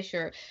selfish,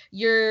 or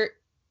you're,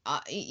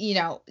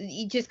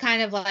 just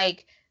kind of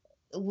like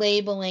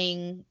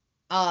labeling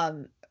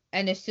and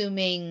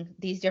assuming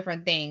these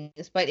different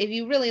things. But if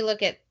you really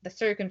look at the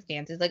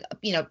circumstances, like,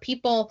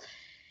 people,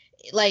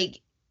 it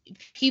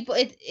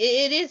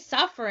is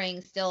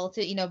suffering still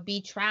to,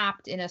 be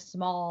trapped in a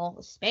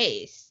small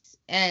space,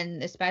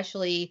 and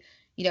especially,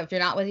 if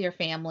you're not with your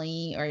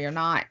family, or you're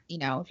not,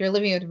 if you're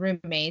living with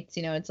roommates,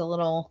 it's a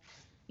little,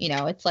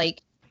 it's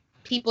like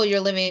people you're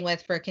living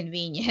with for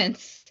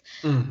convenience.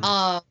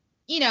 Mm-hmm.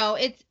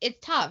 It's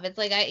tough. It's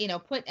like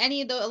put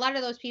a lot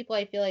of those people,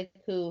 I feel like,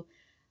 who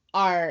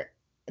are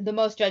the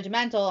most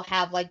judgmental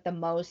have like the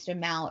most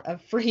amount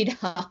of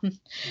freedom.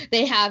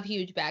 They have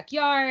huge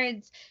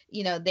backyards,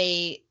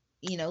 they,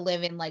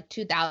 live in like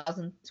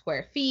 2,000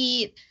 square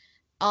feet.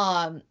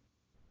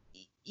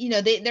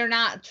 They're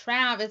not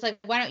trapped. It's like,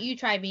 why don't you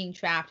try being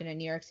trapped in a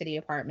New York City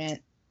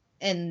apartment?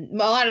 And a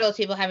lot of those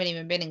people haven't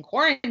even been in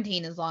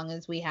quarantine as long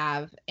as we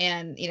have,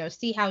 and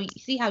see how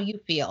you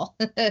feel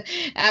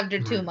after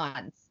 2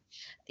 months.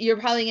 You're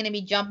probably going to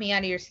be jumping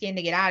out of your skin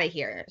to get out of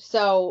here.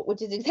 So,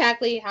 which is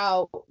exactly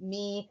how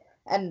me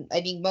and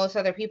I think most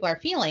other people are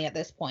feeling at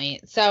this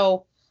point.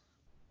 So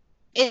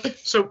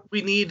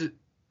we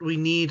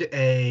need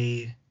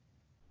a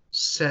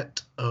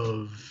set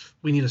of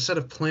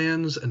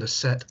plans and a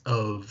set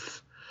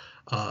of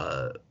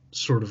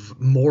sort of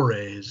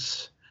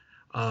mores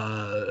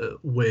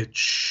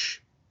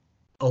which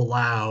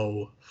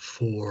allow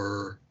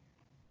for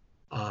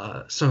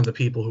some of the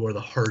people who are the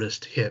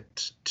hardest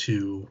hit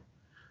to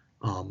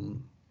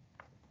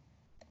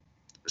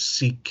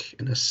seek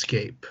an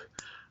escape.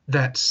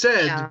 That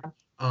said,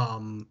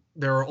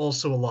 there are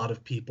also a lot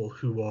of people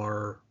who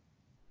are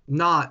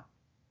not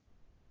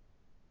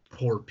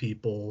poor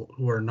people,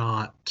 who are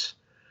not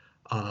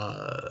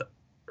or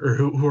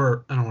who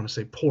are, I don't want to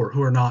say poor,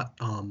 who are not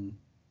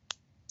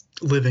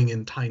living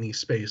in tiny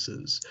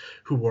spaces,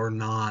 who are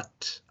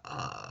not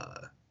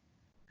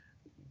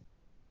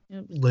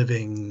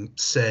living,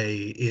 say,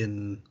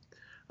 in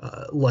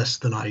less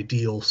than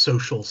ideal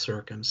social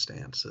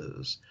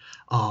circumstances.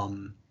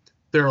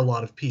 There are a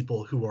lot of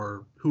people who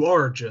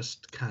are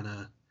just kind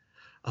of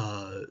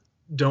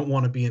don't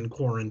want to be in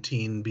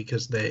quarantine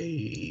because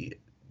they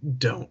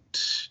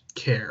don't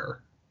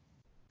care.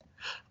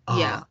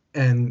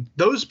 And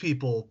those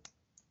people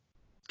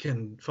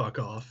can fuck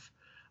off.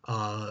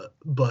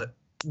 But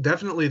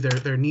definitely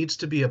there needs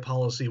to be a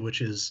policy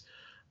which is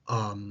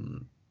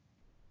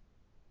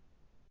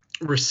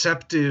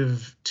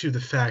receptive to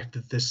the fact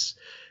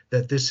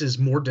that this is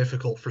more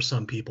difficult for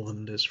some people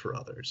than it is for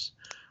others.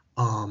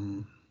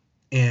 And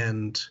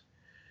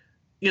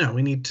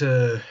we need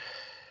to,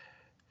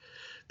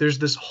 there's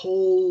this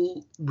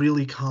whole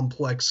really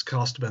complex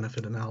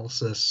cost-benefit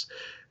analysis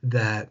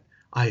that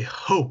I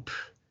hope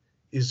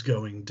is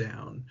going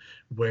down,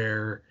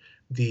 where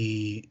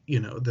the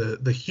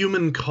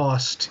human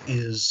cost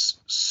is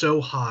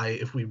so high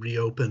if we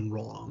reopen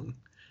wrong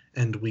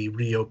and we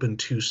reopen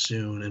too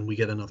soon and we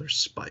get another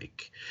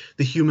spike.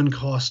 The human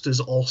cost is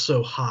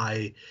also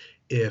high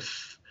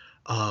if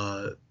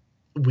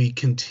we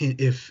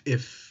continue,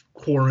 if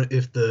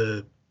quarantine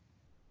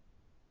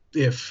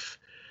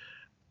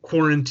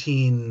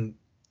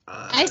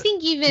I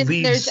think even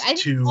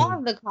all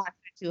of the costs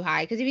are too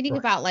high, because if you think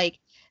about, like,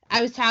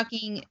 I was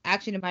talking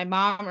actually to my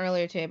mom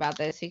earlier today about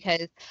this,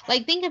 because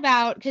like, think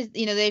about, because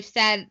they've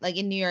said, like,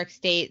 in New York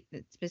State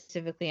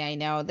specifically, I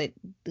know that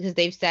because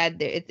they've said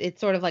that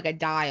it's sort of like a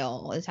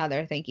dial is how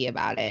they're thinking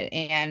about it.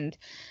 And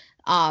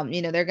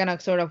they're going to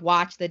sort of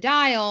watch the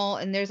dial,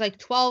 and there's like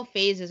 12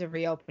 phases of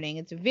reopening.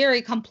 It's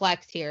very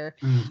complex here.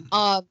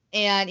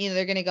 And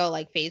they're going to go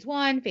like phase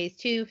 1, phase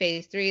 2,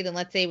 phase 3. Then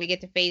let's say we get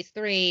to phase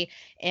 3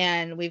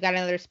 and we've got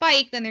another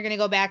spike, then they're going to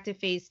go back to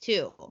phase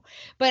 2.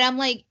 But I'm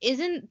like,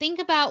 think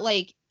about,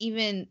 like,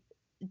 even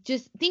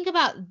just think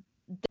about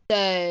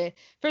the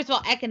first of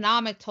all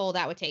economic toll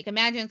that would take.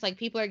 Imagine it's like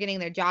people are getting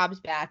their jobs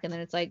back and then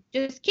it's like,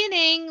 just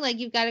kidding, like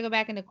you've got to go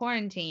back into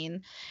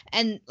quarantine.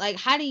 And like,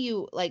 how do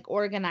you like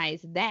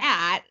organize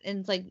that? And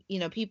it's like,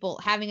 people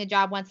having a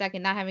job 1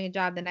 second, not having a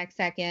job the next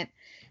second.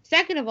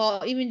 Second of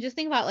all, even just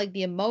think about like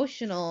the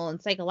emotional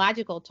and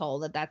psychological toll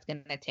that that's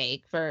going to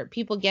take for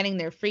people getting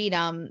their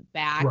freedom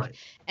back, Right.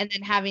 and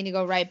then having to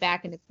go right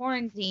back into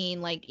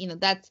quarantine. Like,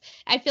 that's,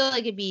 I feel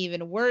like it'd be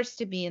even worse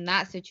to be in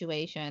that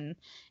situation.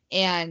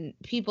 And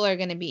people are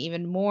going to be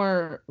even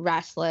more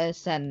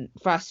restless and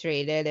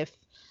frustrated if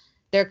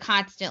they're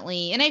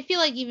constantly, and I feel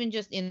like even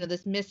just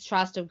this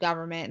mistrust of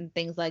government and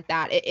things like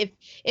that,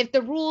 if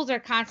the rules are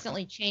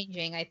constantly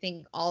changing, I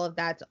think all of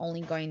that's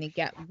only going to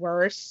get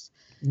worse.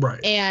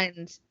 Right.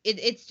 And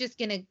it's just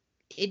gonna,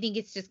 I think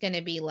it's just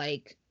gonna be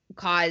like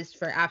cause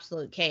for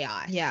absolute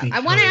chaos. Yeah. I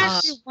want to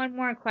ask you one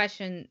more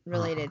question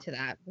related to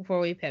that before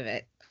we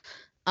pivot.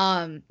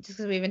 Just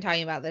because we've been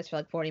talking about this for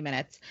like 40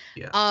 minutes.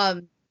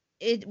 Yeah.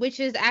 Which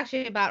is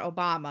actually about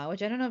Obama,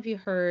 which I don't know if you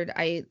heard.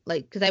 I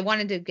like, because I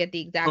wanted to get the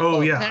exact. Oh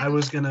quote, yeah, I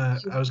was gonna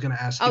ask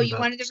you. Oh, you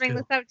wanted to bring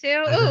this up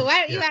too? Oh, why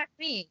don't you ask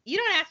me? You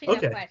don't ask me no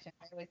questions.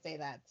 I always say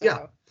that. So,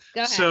 yeah.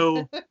 Go ahead.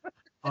 So,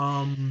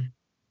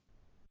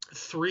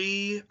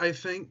 3, I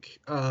think,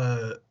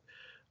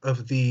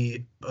 of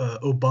the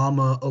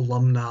Obama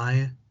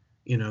alumni,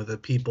 the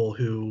people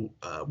who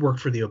worked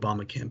for the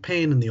Obama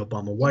campaign and the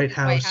Obama White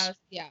House,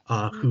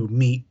 yeah. Who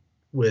meet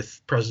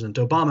with President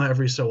Obama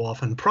every so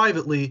often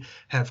privately,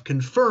 have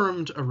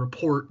confirmed a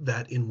report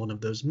that in one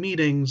of those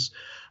meetings,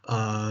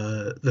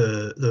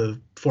 the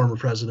former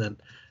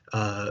president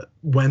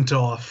went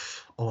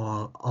off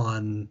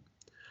on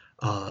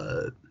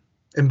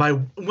and by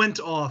went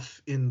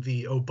off in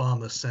the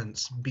Obama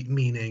sense,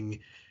 meaning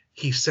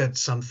he said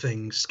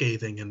something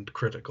scathing and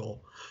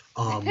critical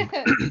on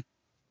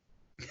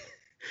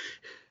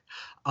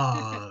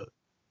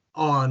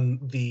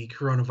the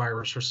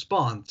coronavirus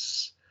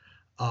response.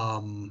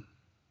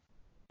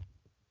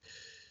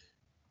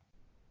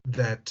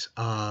 That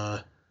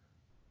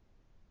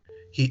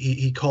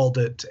he called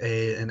it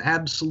an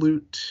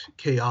absolute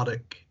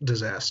chaotic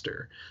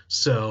disaster.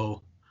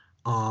 So,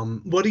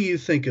 what do you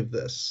think of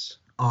this?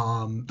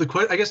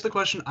 I guess the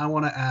question I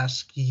want to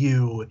ask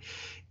you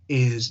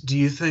is, do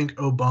you think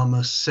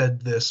Obama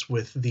said this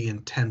with the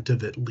intent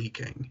of it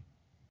leaking?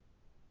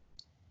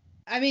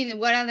 I mean,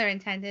 what other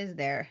intent is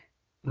there?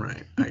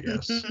 Right, I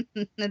guess.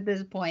 At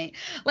this point,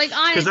 like,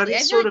 honestly, because that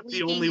is sort of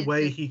the only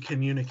way he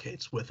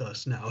communicates with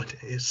us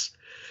nowadays,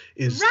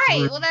 is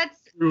right.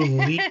 Through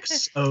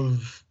leaks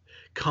of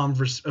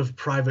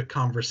private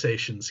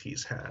conversations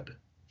he's had.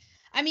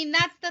 I mean,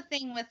 that's the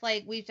thing with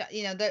like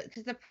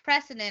because the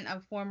precedent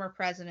of former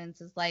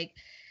presidents is like,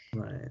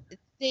 right,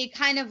 they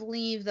kind of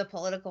leave the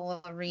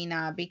political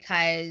arena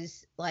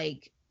because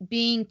like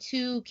being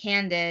too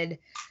candid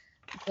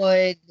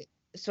would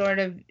sort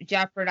of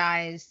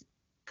jeopardize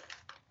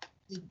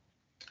the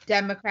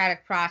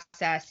democratic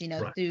process,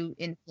 right, through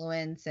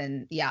influence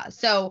and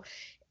so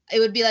it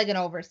would be like an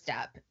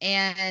overstep.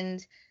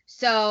 And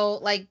so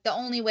like the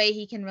only way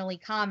he can really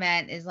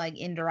comment is like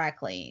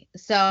indirectly.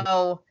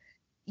 So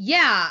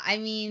yeah, I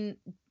mean,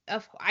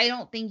 I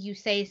don't think you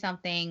say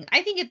something.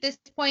 I think at this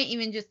point,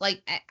 even just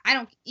like, I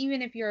don't,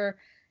 even if you're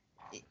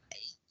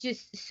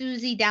just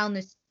Susie down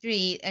the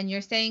street and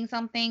you're saying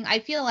something, I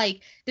feel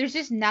like there's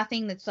just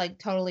nothing that's like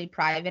totally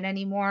private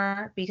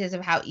anymore because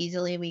of how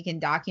easily we can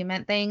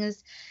document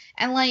things.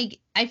 And like,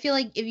 I feel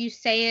like if you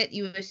say it,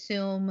 you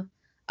assume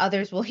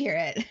others will hear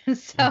it.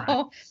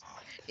 So,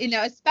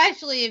 right,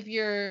 especially if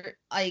you're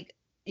like,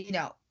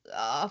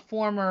 a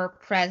former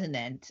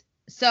president.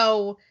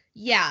 So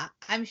yeah,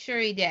 I'm sure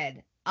he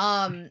did.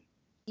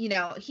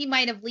 He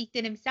might have leaked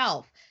it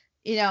himself.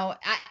 I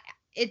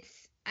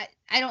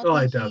don't think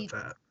I doubt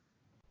that.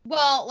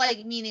 Well,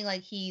 like, meaning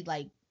like he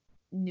like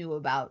knew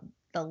about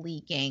the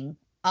leaking.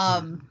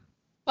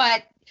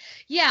 But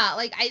yeah,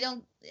 like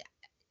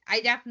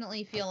I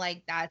definitely feel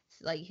like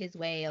that's like his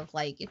way of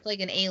like, it's like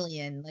an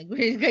alien. Like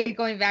we're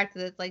going back to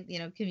this, like,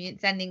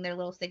 sending their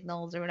little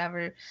signals or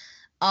whatever.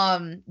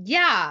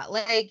 Yeah,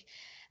 like,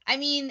 I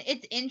mean,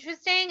 it's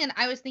interesting. And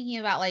I was thinking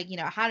about like,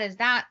 how does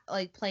that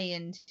like play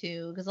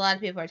into, because a lot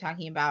of people are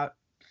talking about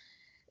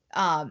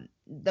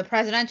the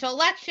presidential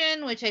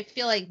election, which I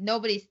feel like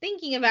nobody's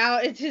thinking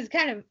about. It's just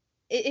kind of,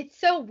 it's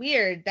so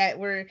weird that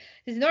because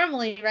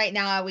normally right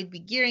now I would be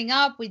gearing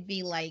up, we'd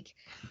be like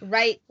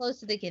right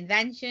close to the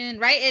convention,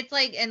 right? It's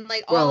like, and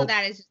like all of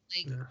that is just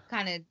like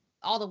kind of,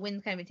 all the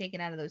wind's kind of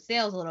taken out of those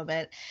sails a little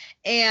bit.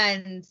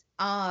 And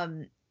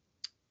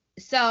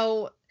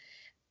so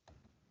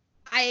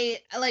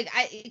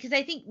because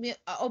I think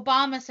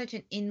Obama's such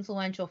an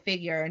influential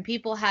figure, and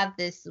people have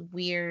this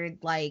weird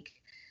like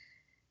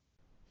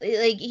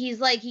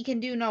he's like, he can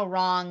do no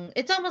wrong.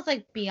 It's almost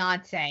like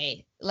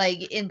Beyonce,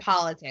 like in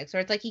politics,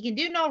 where it's like he can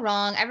do no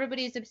wrong.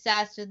 Everybody's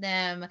obsessed with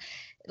him.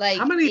 Like,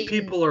 how many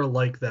people are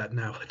like that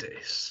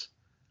nowadays?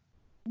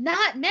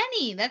 Not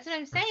many. That's what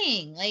I'm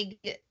saying.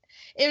 Like,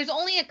 there's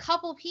only a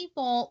couple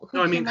people who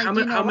No, I can mean, like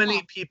do no how many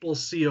wrong. people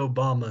see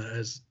Obama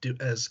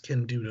as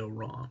can do no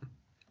wrong?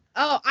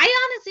 Oh,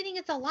 I honestly think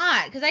it's a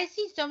lot because I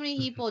see so many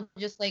people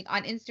just like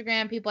on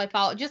Instagram, people I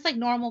follow, just like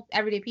normal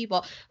everyday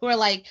people who are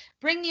like,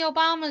 bring the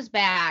Obamas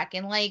back,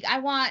 and like I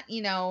want,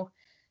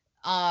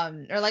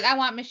 or like I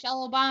want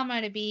Michelle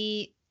Obama to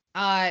be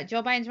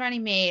Joe Biden's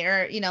running mate,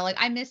 or like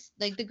I miss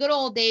like the good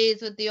old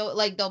days with the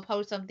like they'll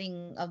post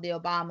something of the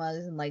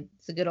Obamas and like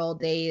it's the good old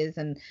days,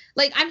 and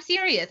like I'm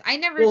serious, I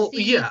never Well,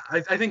 see. yeah,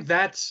 I think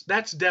that's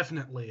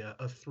definitely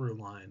a through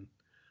line.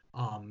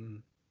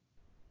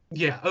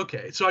 Yeah,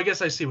 okay. So I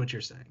guess I see what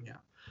you're saying. Yeah.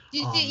 Do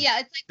you see? Yeah,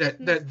 it's like this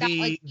That nostalgia,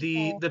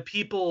 like the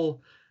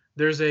people,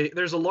 there's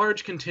a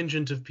large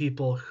contingent of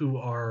people who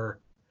are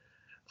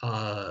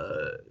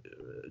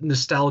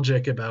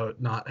nostalgic about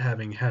not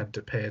having had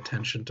to pay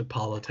attention to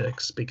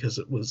politics because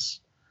it was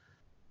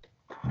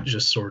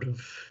just sort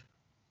of,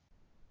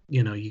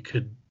 you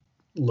could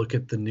look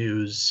at the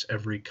news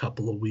every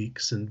couple of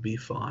weeks and be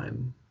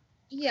fine.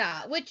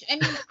 Yeah, which I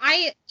mean,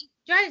 it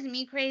drives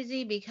me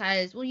crazy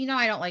because, well,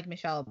 I don't like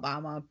Michelle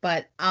Obama,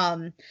 but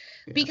Yeah.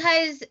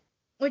 because,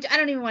 which I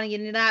don't even want to get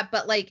into that,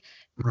 but like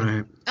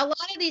Right. a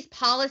lot of these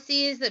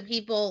policies that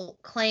people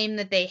claim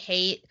that they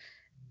hate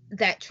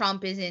that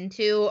Trump is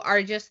into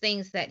are just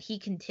things that he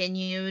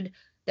continued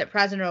that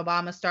President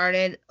Obama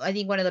started. I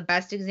think one of the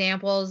best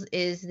examples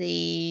is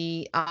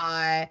the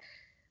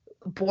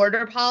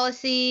border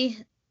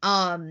policy.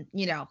 That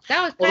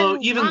was Although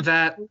President even Obama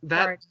that who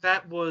that started.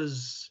 that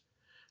was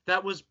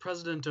that was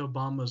President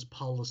Obama's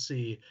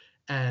policy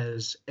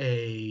as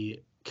a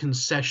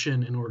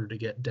concession in order to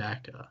get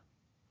DACA.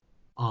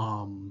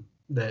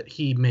 That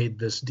he made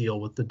this deal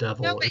with the No,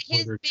 devil but in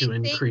his order to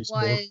big thing increase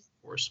border was,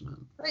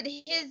 enforcement. but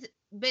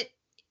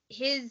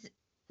his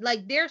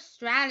like their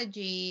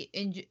strategy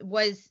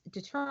was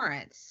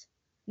deterrence.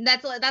 And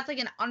that's like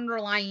an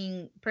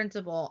underlying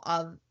principle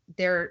of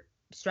their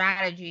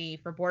strategy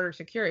for border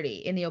security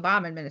in the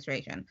Obama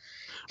administration.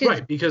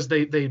 Right, because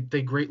they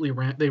greatly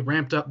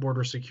ramped up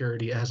border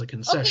security as a Okay,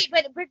 concession.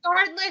 but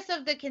regardless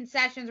of the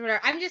concessions or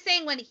whatever, I'm just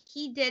saying when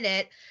he did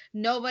it,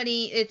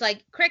 it's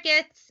like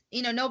crickets,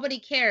 nobody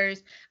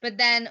cares. But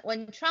then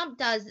when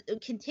Trump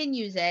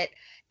continues it,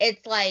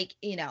 it's like,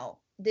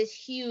 this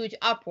huge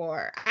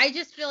uproar. I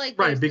just feel like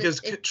Right, there's this,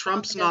 because if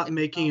Trump Trump's not doesn't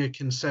making a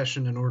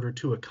concession in order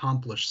to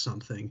accomplish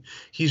something.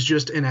 He's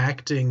just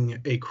enacting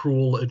a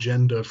cruel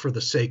agenda for the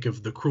sake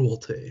of the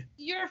cruelty.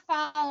 you're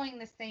following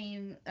the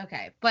same,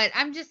 okay, but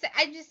I'm just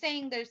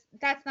saying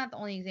that's not the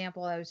only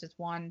example. That was just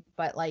one,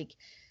 but like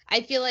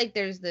I feel like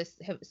there's this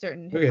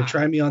certain Okay, hypocrisy.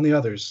 try me on the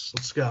others.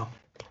 Let's go.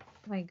 Oh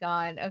my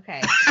God.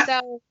 Okay.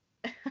 So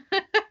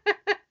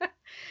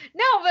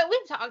no, but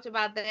we've talked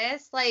about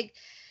this. Like,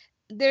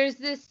 there's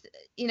this,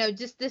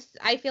 just this.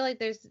 I feel like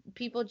there's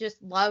people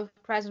just love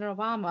President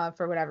Obama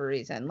for whatever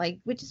reason, like,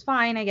 which is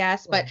fine, I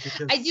guess. Well, But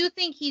I because do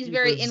think he's he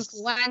very was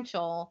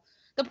influential.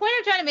 The point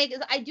I'm trying to make is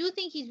I do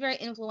think he's very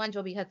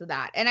influential because of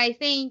that. And I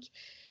think,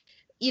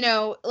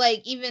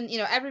 like, even,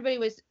 everybody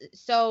was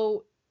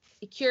so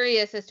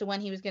curious as to when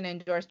he was going to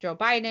endorse Joe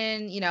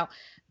Biden.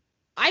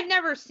 I've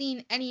never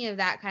seen any of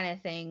that kind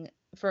of thing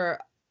for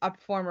a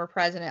former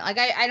president. Like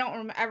I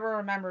don't ever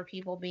remember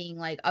people being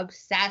like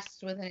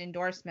obsessed with an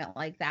endorsement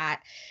like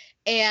that.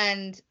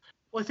 And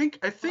well,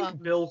 I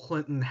think Bill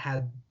Clinton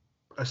had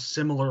a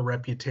similar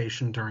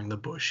reputation during the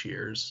Bush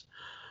years,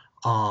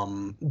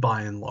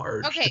 by and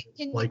large. okay,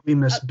 Like, we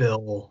miss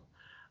Bill.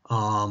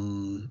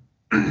 Um,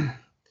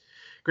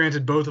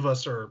 Granted, both of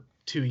us are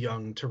too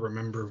young to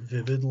remember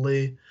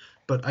vividly,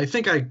 but I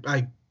think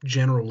I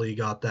generally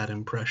got that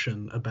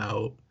impression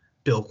about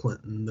Bill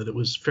Clinton, that it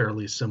was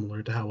fairly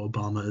similar to how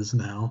Obama is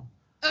now.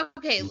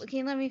 okay,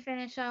 let me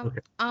finish up. Okay.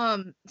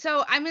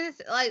 So I'm gonna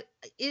like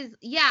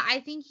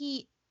I think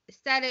he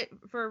said it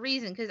for a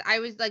reason because I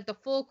was like the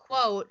full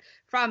quote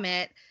from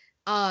it.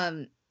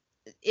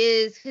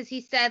 Is because he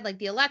said like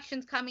the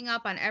election's coming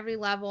up on every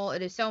level.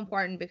 It is so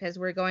important because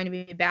what we're going to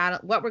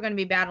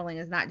be battling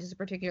is not just a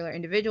particular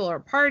individual or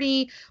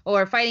party,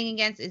 or fighting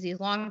against is these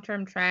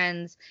long-term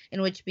trends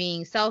in which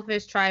being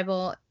selfish,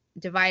 tribal,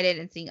 divided,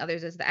 and seeing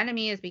others as the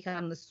enemy has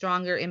become the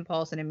stronger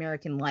impulse in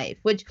American life,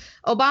 which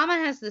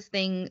Obama has this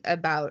thing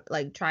about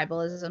like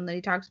tribalism that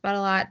he talks about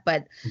a lot,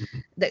 but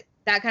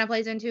that kind of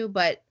plays into.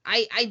 But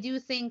I do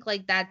think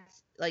like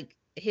that's like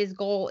his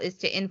goal is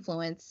to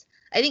influence.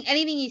 I think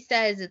anything he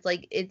says,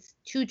 it's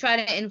to try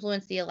to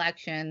influence the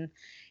election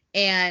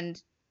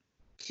and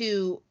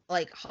to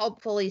like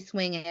hopefully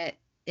swing it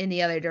in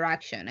the other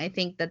direction. I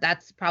think that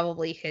that's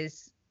probably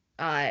his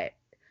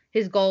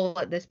goal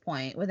at this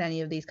point with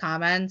any of these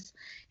comments.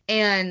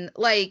 And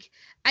like,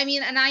 I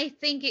mean, and I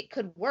think it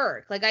could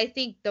work. Like, I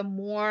think the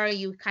more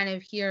you kind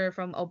of hear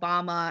from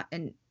Obama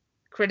and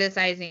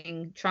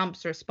criticizing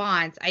Trump's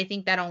response, I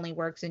think that only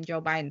works in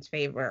Joe Biden's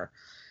favor.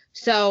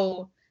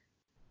 So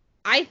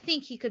I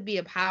think he could be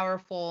a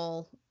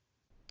powerful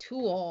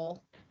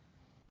tool,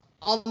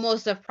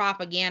 almost of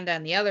propaganda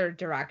in the other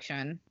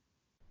direction,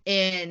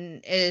 in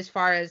as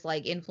far as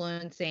like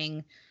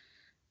influencing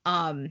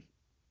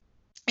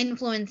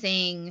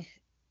influencing,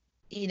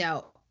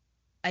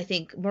 I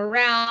think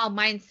morale,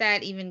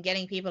 mindset, even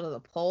getting people to the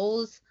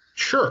polls,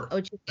 Sure.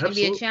 which is going to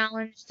be a Absolutely.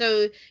 challenge.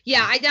 So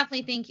yeah, I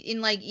definitely think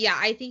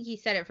I think he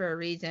said it for a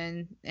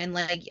reason, and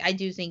I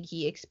do think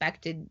he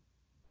expected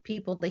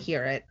people to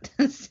hear it.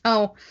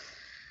 So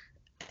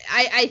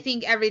I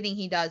think everything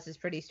he does is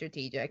pretty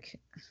strategic.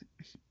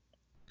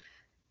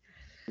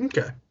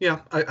 Okay. Yeah.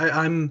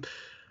 I'm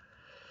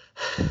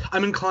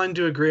inclined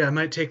to agree. I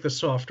might take the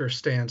softer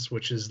stance,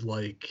 which is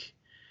like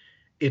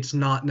it's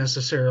not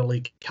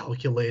necessarily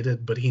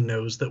calculated, but he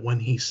knows that when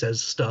he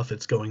says stuff,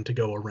 it's going to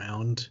go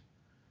around.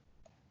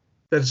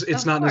 It's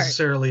Of not course.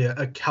 necessarily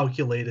a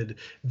calculated,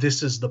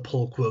 this is the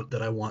pull quote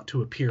that I want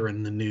to appear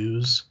in the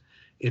news.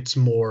 It's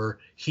more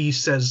he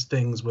says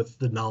things with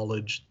the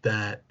knowledge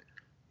that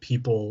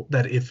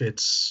that if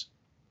it's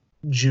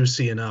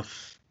juicy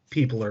enough,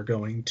 people are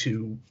going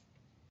to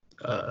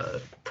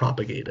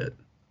propagate it,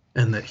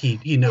 and that he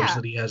knows Yeah.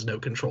 that he has no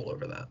control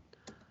over that.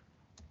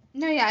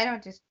 No, yeah, I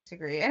don't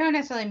disagree. I don't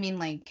necessarily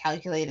mean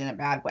calculate in a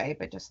bad way,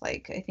 but just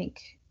I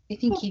think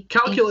he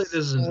Calculate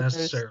thinks isn't there's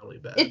necessarily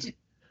bad, it's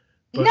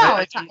but no,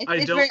 it's not. I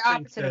It's very don't think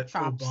opposite of that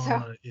Trump. So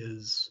Obama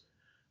is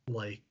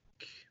like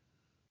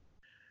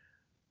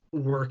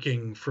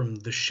working from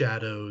the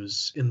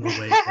shadows in the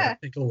way that I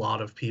think a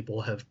lot of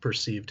people have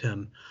perceived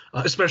him,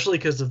 especially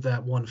because of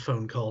that one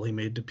phone call he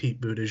made to Pete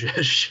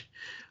Buttigieg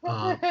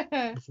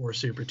before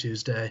Super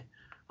Tuesday.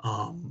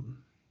 I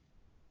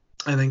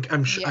think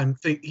yeah.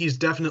 think he's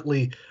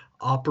definitely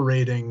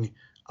operating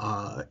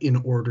in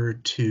order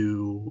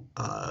to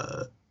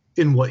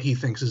in what he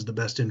thinks is the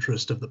best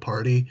interest of the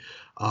party,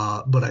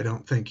 but I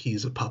don't think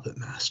he's a puppet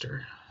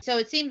master. So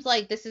it seems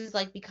like this is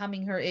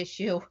becoming her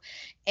issue,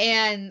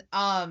 and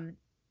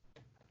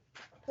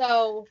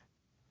so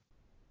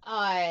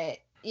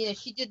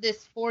she did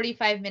this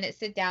 45-minute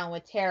sit down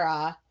with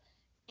Tara,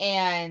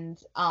 and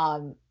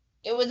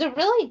it was a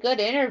really good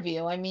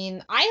interview. I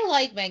mean, I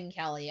like Megyn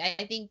Kelly.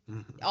 I think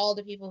all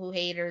the people who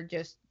hate her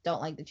just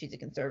don't like that she's a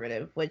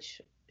conservative,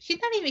 which she's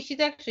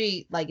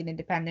actually an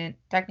independent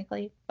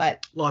technically,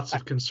 but Lots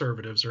of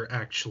conservatives are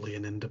actually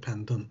an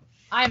independent.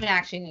 I'm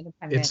actually an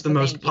independent. It's the So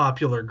most thank you.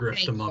 popular grift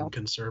Thank among you.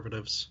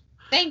 conservatives.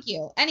 Thank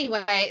you.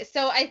 Anyway,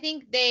 so I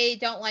think they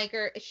don't like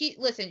her. She's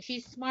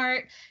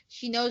smart.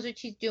 She knows what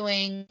she's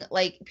doing.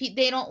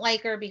 They don't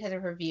like her because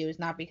of her views,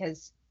 not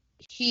because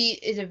she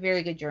is a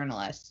very good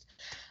journalist.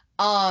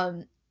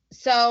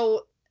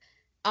 So,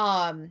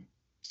 um,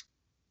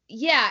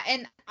 yeah,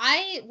 and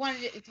I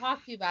wanted to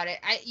talk to you about it.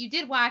 You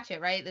did watch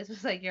it, right? This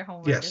was your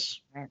homework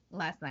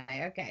last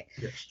night. Okay.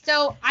 Yes.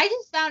 So I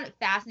just found it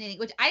fascinating,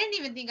 which I didn't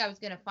even think I was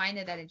gonna find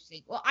it that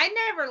interesting. Well, I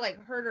never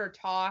heard her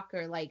talk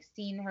or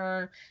seen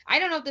her. I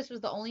don't know if this was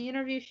the only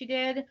interview she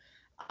did.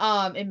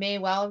 It may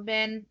well have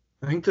been.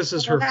 I think this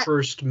is her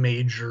first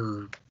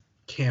major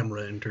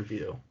camera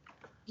interview.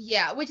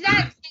 Yeah, which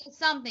that explains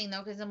something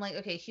though, because I'm like,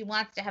 okay, she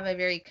wants to have a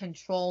very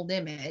controlled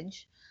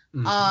image,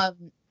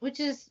 which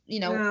is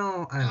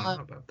No, I don't know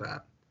about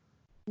that.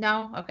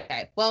 No,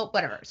 okay, well,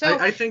 whatever. So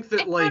I think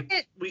that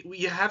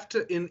you have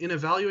to in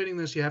evaluating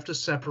this, you have to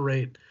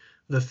separate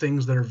the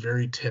things that are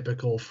very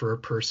typical for a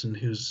person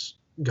who's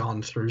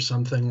gone through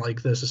something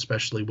like this,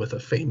 especially with a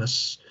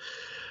famous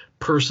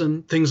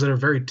person, things that are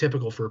very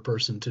typical for a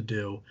person to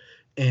do,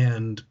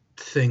 and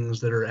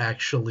things that are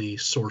actually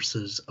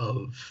sources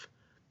of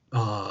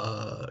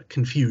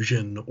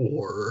confusion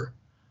or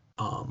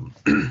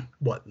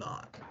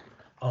whatnot.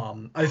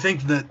 I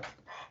think that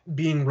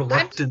being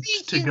reluctant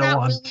to go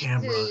on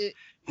camera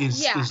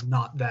is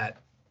not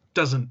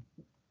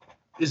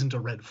isn't a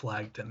red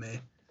flag to me.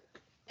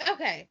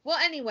 Okay. Well,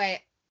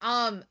 anyway,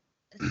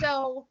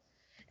 so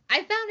I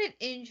found it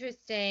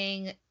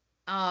interesting.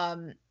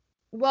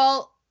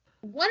 Well,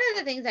 one of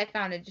the things I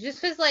found it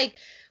just because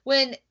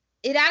when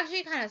it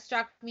actually kind of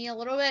struck me a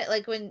little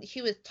bit, when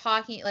she was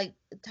talking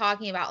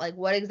about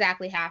what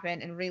exactly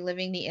happened and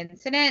reliving the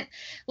incident.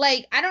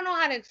 I don't know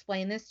how to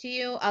explain this to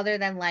you other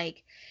than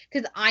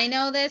because I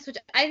know this, which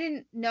I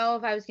didn't know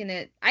if I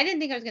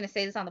didn't think I was gonna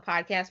say this on the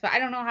podcast, but I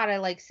don't know how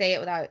to say it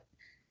without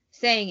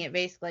saying it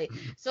basically.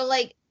 So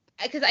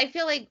because I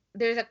feel like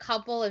there's a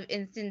couple of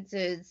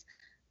instances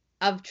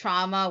of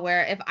trauma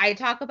where if I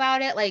talk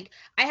about it,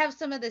 I have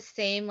some of the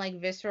same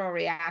visceral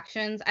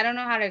reactions. I don't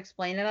know how to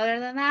explain it other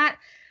than that.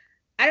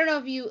 I don't know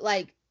if you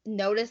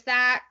notice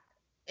that.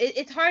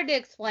 It's hard to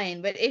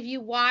explain, but if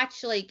you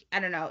watch I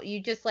don't know, you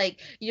just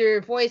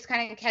your voice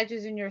kind of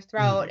catches in your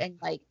throat and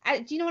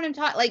do you know what I'm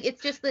talking?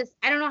 It's just this.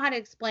 I don't know how to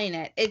explain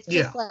it. It's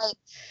just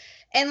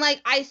and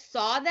I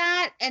saw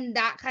that and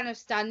that kind of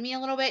stunned me a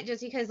little bit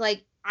just because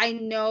I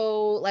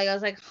know I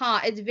was huh,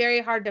 it's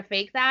very hard to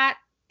fake that.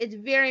 It's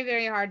very,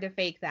 very hard to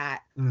fake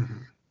that.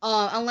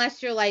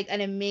 Unless you're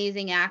an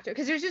amazing actor,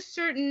 because there's just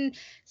certain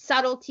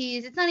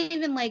subtleties. It's not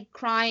even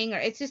crying, or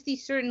it's just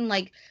these certain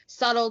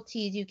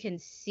subtleties you can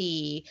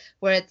see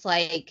where it's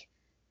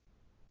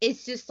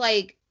just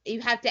you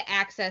have to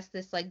access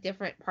this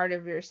different part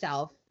of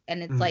yourself,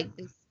 and it's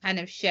this kind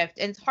of shift,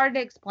 and it's hard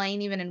to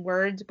explain even in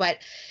words, but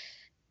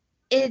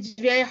it's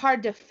very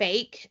hard to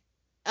fake.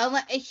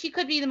 she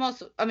could be the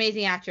most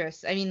amazing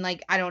actress. I mean,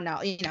 like, I don't know,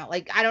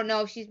 like, I don't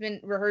know if she's been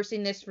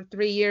rehearsing this for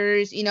 3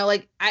 years,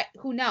 like,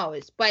 who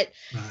knows? But,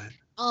 Right.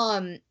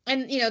 and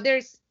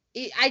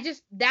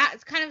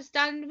that's kind of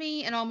stunned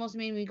me and almost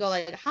made me go,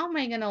 like, how am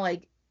I gonna,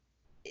 like,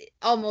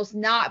 almost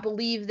not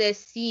believe this,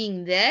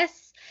 seeing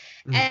this?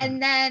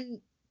 And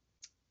then,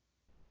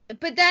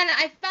 but then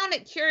I found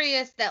it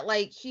curious that,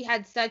 like, she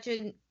had such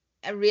a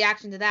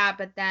reaction to that,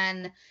 but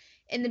then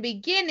in the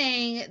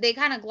beginning they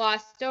kind of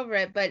glossed over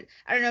it. But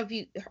I don't know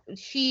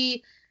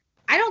if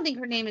I don't think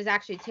her name is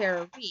actually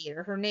Tara Reid,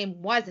 or her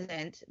name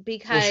wasn't,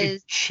 because she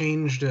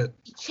changed it.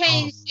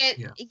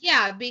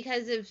 Yeah,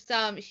 because of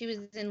she was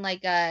in,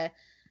 like, a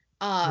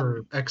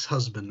her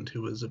ex-husband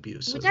who was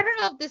abusive. Which I don't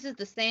know if this is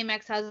the same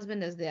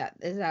ex-husband as that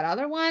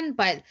other one,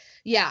 but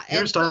yeah.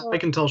 Nearest I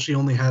can tell, she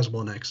only has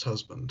one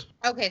ex-husband.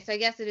 Okay, so I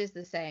guess it is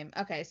the same.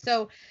 Okay,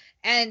 so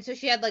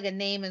she had, like, a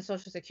name and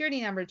social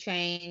security number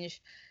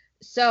change.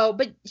 So,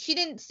 but she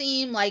didn't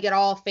seem like at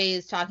all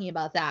phased talking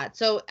about that.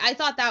 So I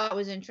thought that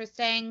was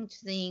interesting,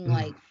 seeing,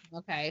 like,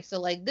 okay, so,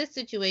 like, this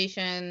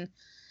situation,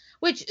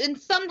 and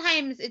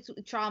sometimes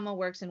trauma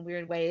works in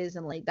weird ways,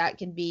 and, like, that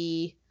can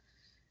be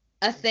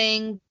a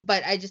thing,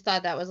 but I just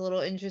thought that was a little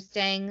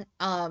interesting.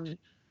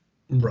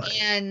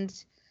 Right. And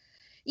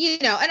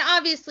and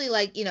obviously,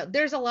 like,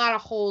 there's a lot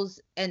of holes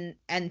and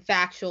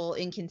factual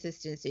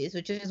inconsistencies,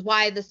 which is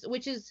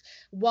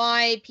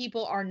why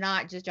people are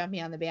not just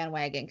jumping on the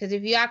bandwagon. Because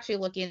if you actually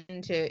look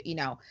into,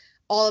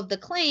 all of the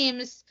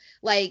claims,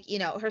 like,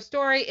 her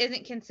story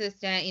isn't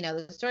consistent.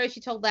 The story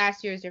she told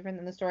last year is different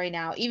than the story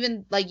now.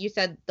 Even, like you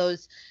said,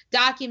 those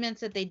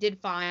documents that they did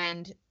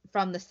find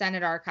from the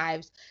Senate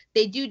archives,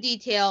 they do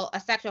detail a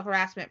sexual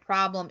harassment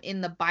problem in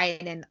the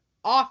Biden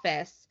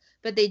office,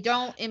 but they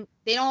don't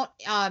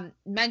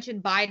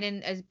mention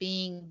Biden as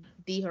being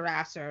the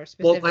harasser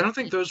specifically. Well, I don't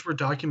think those were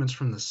documents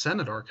from the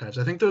Senate archives.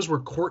 I think those were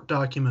court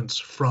documents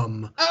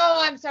from.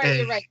 Oh, I'm sorry,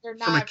 you're right. They're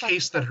not from a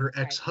case that her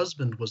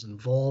ex-husband was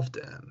involved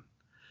in.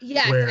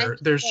 Yes, where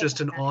there's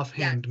just an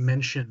offhand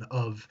mention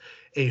of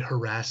a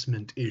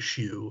harassment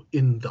issue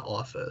in the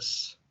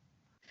office.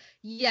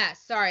 Yes,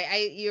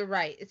 sorry, you're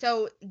right.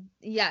 So,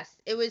 yes,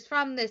 it was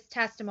from this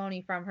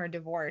testimony from her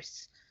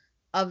divorce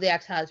of the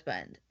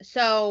ex-husband.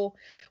 So,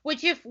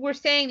 which, if we're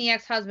saying the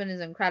ex-husband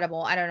is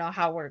incredible, I don't know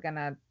how we're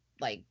gonna,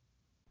 like,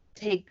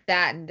 take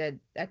that into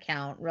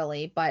account,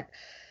 really. But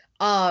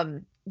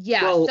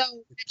yeah. Well,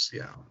 so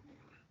yeah.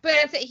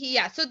 But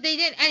so they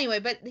didn't anyway.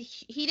 But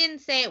he didn't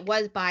say it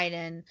was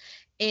Biden,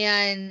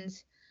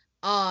 and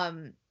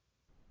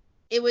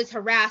it was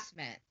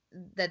harassment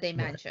that they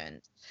mentioned.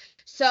 Right.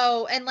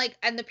 So, and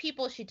the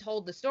people she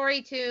told the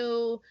story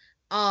to,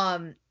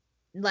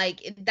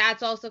 like,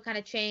 that's also kind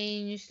of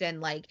changed, and,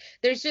 like,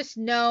 there's just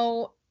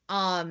no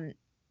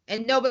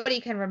and nobody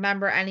can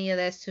remember any of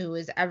this who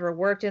has ever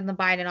worked in the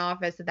Biden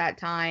office at that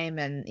time.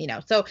 And,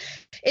 so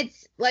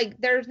it's like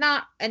there's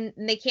not, and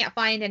they can't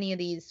find any of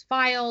these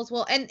files.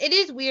 Well, and it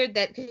is weird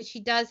that, because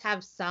she does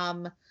have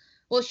some,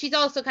 well, she's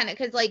also kind of,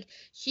 because, like,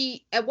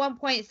 she at one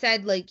point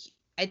said, like,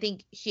 I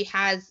think she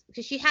has,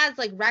 because she has,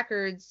 like,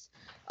 records,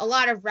 a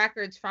lot of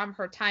records from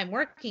her time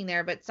working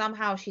there, but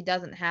somehow she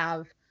doesn't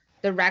have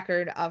the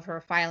record of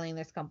her filing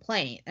this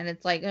complaint. And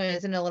it's like,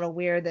 isn't it a little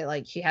weird that,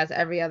 like, she has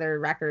every other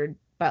record,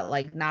 but,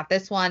 like, not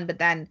this one? But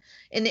then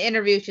in the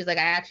interview, she's like,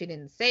 I actually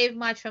didn't save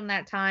much from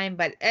that time.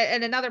 But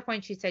at another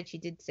point, she said she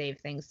did save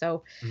things.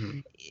 So,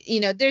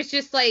 there's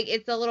just, like,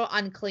 it's a little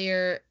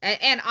unclear.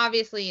 And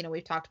obviously,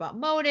 we've talked about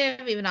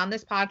motive, even on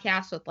this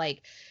podcast, with,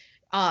 like,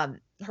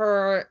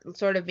 her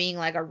sort of being,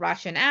 like, a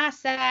Russian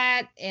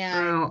asset.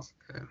 And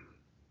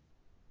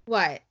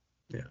what?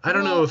 Yeah, I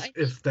don't know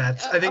if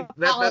that's, I think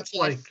that's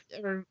like,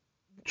 or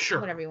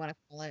sure, whatever you want to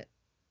call it.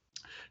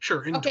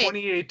 Sure. In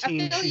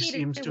 2018, she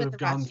seems to have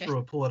gone through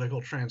a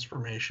political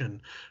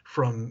transformation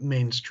from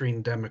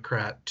mainstream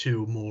Democrat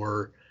to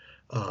more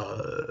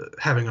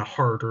having a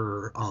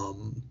harder,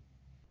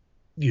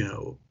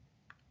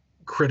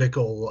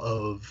 critical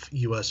of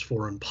U.S.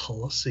 foreign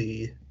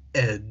policy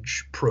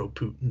edge,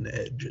 pro-Putin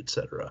edge,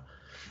 etc.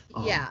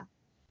 Yeah.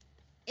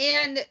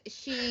 And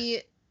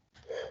she...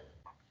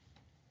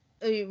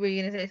 Were you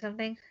going to say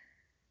something?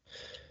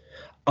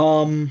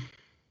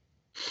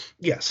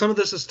 Yeah, some of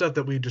this is stuff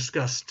that we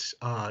discussed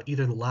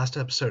either the last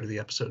episode or the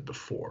episode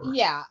before.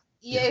 Yeah,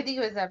 I think it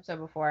was the episode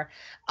before.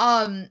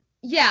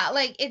 Yeah,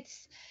 like, it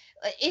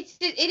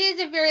is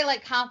a very,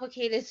 like,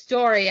 complicated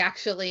story,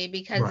 actually,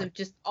 because of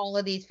just all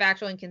of these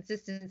factual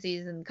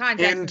inconsistencies and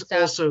context and stuff.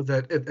 And also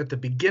that at the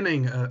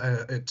beginning,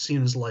 it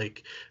seems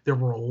like there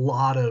were a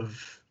lot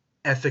of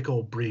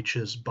ethical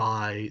breaches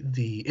by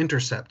the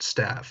Intercept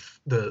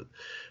staff,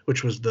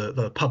 which was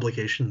the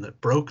publication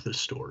that broke the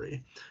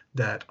story,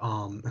 that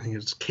I think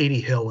it's Katie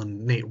Hill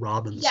and Nate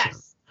Robinson.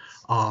 Yes.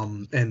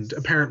 And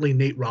apparently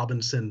Nate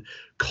Robinson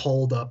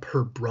called up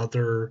her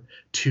brother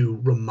to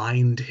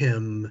remind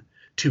him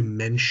to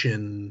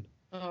mention,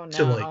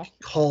 to, like,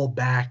 call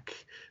back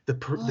the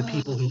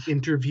people who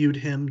interviewed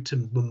him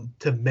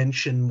to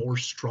mention more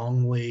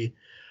strongly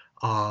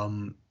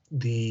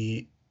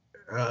the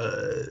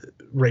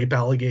rape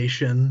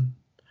allegation.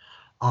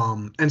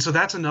 And so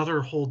that's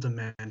another whole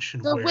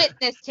dimension The where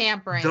witness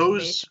tampering,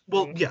 those,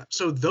 well, basically. yeah,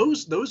 so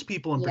those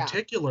people in Yeah.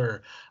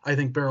 particular, I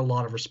think, bear a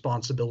lot of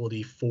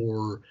responsibility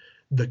for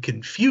the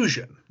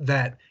confusion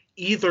that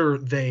either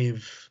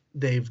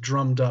they've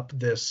drummed up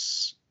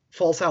this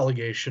false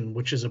allegation,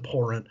 which is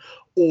abhorrent,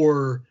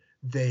 or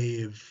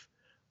they've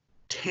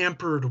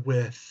tampered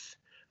with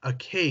a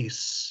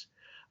case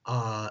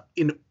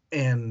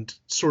and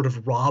sort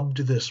of robbed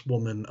this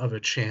woman of a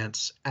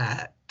chance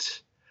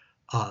at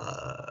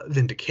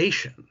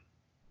vindication,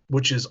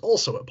 which is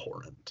also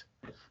abhorrent.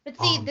 But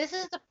see, this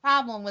is the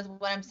problem with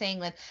what I'm saying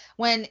with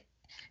when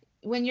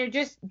you're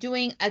just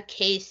doing a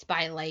case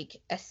by like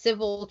a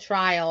civil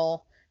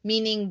trial,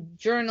 meaning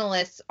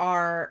journalists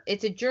are,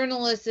 it's a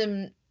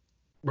journalism,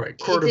 right,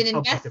 court it's of an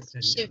public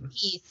investigative opinion.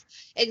 piece,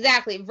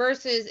 exactly,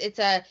 versus it's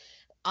a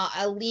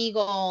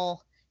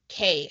legal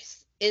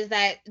case. Is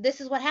that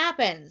this is what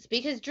happens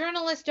because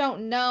journalists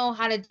don't know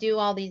how to do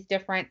all these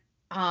different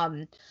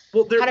well,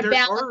 how to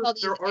balance all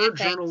these there are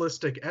ethics.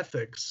 journalistic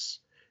ethics.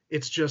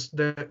 It's just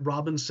that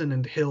Robinson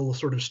and Hill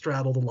sort of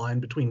straddle the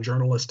line between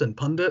journalist and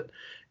pundit,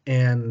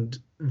 and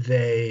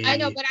I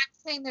know, but I'm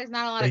saying there's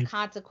not a lot of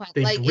consequence.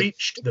 They like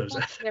breached it's those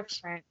much ethics.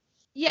 different.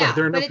 Yeah, right,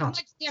 there are but no it's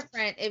much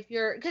different if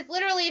you're, because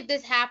literally if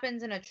this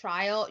happens in a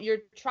trial, your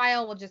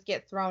trial will just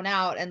get thrown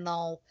out and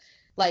they'll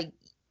like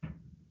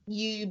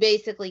you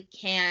basically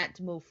can't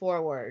move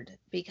forward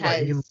because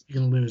right, you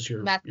can lose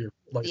your the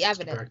license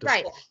evidence. to practice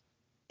Right. law.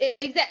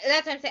 Exactly.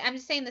 That's what I'm saying. I'm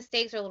just saying the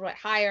stakes are a little bit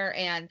higher,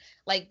 and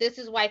like this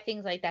is why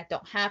things like that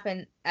don't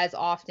happen as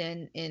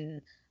often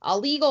in a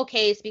legal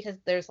case because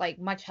there's like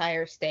much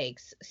higher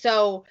stakes.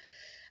 So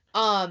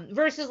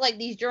versus like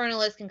these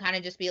journalists can kind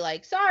of just be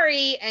like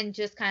sorry and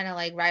just kind of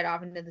like ride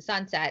off into the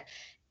sunset,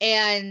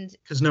 and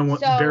because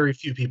very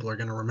few people are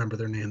going to remember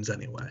their names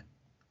anyway.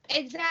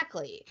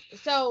 Exactly.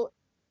 So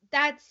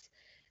that's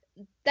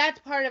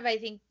part of, I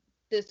think,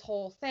 this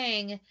whole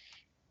thing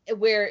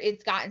where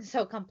it's gotten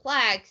so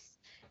complex.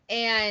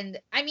 And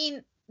I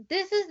mean,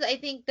 this is, I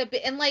think,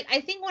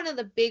 I think one of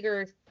the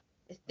bigger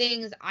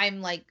things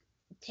I'm like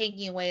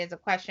taking away as a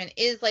question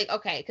is like,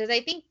 okay, because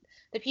I think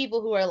the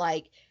people who are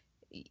like,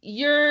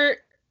 you're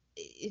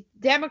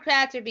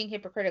Democrats are being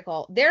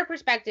hypocritical, their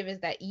perspective is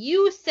that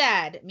you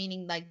said,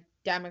 meaning like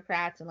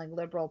Democrats and like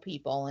liberal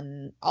people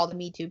and all the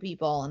Me Too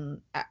people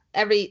and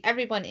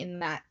everyone in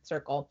that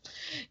circle,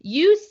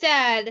 you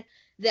said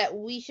that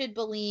we should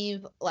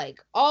believe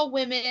like all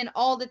women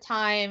all the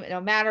time,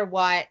 no matter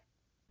what,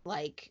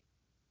 like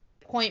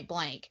point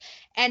blank.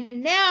 And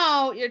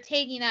now you're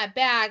taking that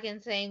back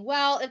and saying,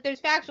 well, if there's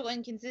factual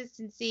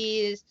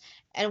inconsistencies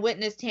and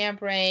witness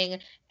tampering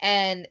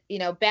and,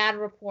 bad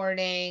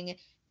reporting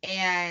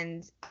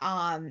and,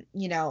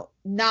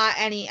 not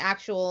any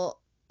actual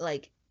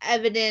like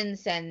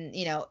evidence and,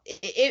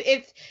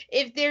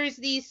 if there's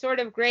these sort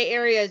of gray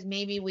areas,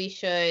 maybe we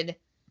should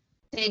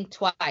think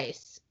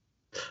twice.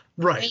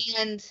 Right.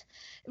 And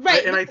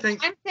I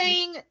think I'm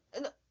saying,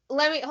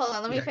 let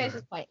me finish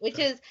this point, which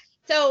is,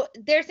 so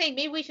they're saying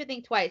maybe we should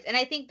think twice. And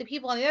I think the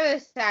people on the other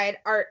side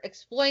are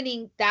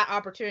exploiting that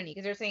opportunity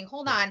because they're saying,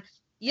 hold on,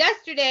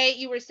 yesterday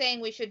you were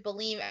saying we should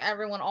believe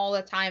everyone all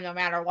the time, no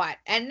matter what.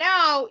 And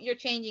now you're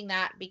changing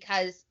that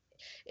because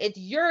it's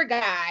your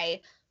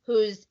guy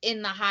who's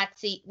in the hot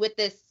seat with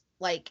this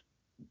like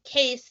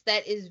case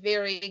that is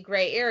very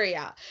gray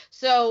area.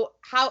 So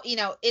how,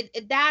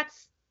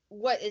 that's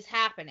what is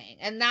happening.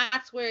 And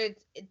that's where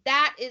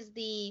that is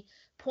the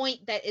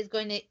point that is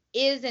going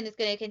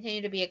to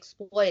continue to be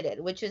exploited,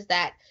 which is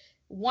that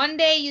one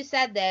day you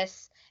said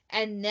this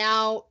and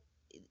now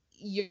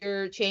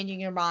you're changing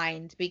your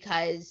mind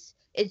because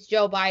it's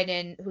Joe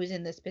Biden who's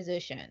in this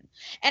position.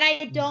 And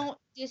I don't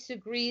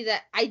disagree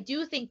that I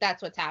do think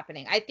that's what's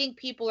happening. I think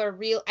people are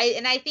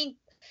I think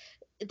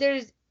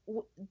there's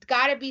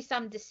got to be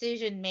some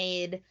decision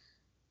made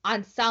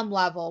on some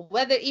level,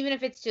 whether even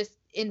if it's just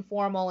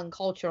informal and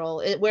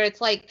cultural, where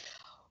it's like,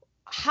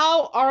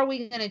 how are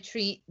we going to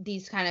treat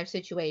these kind of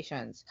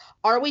situations?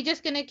 Are we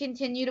just going to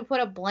continue to put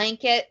a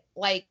blanket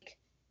like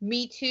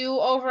Me Too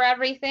over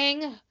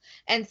everything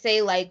and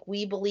say like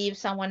we believe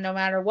someone no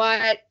matter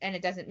what and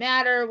it doesn't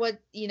matter what,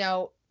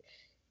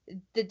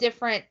 the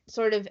different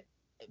sort of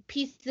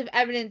pieces of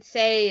evidence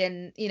say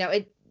and,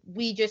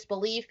 we just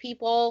believe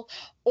people?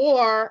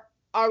 Or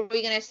are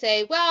we going to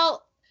say,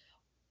 well,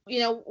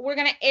 we're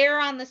going to err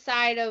on the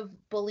side of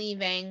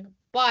believing,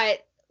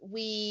 but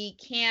we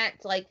can't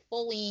like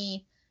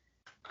fully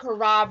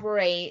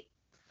corroborate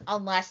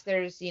unless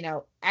there's,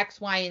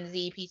 X, Y, and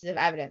Z pieces of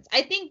evidence.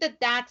 I think that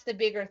that's the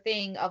bigger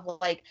thing of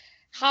like,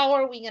 how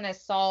are we going to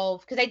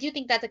solve? Because I do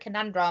think that's a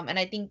conundrum. And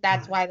I think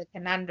that's why the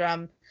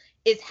conundrum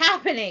is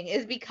happening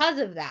is because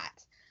of that.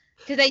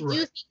 Because I do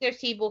think there's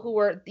people who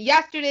were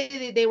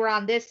yesterday they were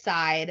on this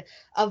side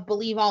of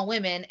believe all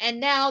women,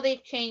 and now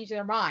they've changed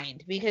their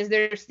mind because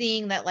they're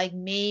seeing that like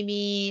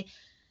maybe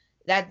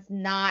that's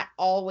not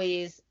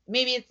always,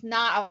 maybe it's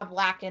not a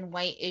black and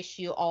white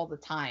issue all the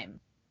time.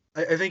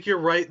 I think you're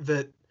right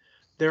that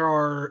there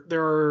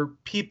are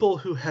people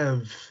who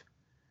have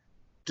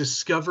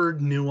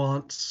discovered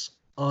nuance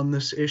on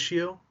this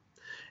issue,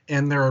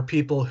 and there are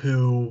people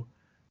who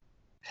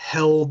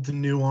held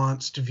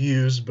nuanced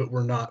views but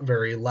were not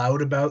very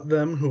loud about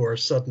them, who are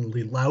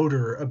suddenly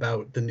louder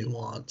about the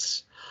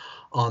nuance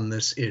on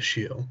this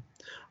issue.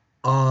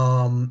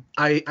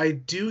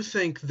 I do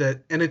think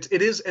that, and it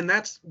is, and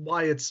that's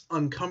why it's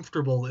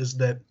uncomfortable, is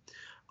that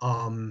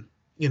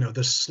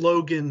the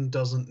slogan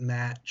doesn't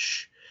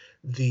match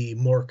the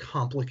more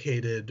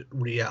complicated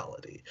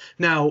reality.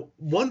 Now,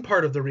 one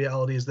part of the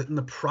reality is that in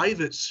the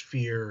private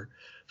sphere,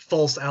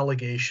 false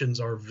allegations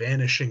are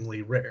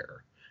vanishingly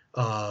rare.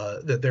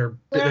 That they're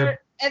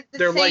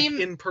like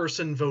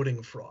in-person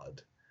voting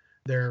fraud.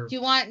 Do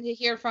you want to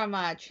hear from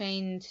a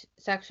trained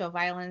sexual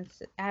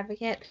violence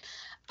advocate?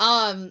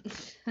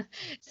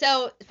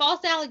 So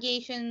false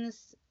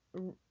allegations,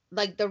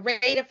 like the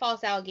rate of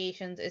false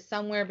allegations is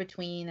somewhere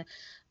between,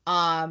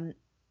 I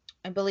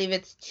believe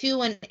it's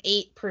 2 and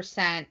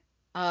 8%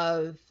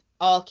 of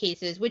all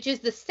cases, which is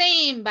the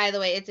same, by the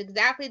way, it's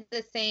exactly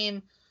the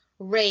same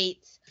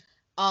rate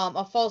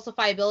of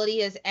falsifiability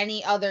as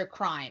any other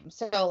crime.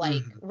 So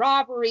like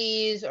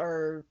robberies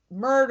or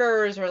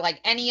murders or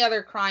like any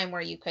other crime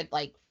where you could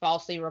like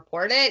falsely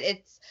report it,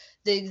 it's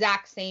the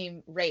exact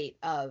same rate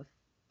of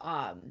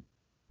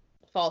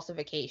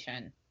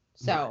falsification.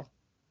 So right.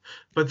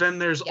 But then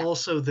there's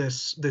also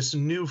this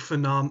new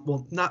phenomenon.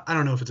 Well, not, I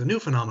don't know if it's a new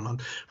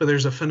phenomenon, but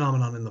there's a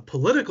phenomenon in the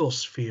political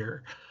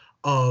sphere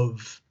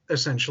of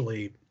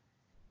essentially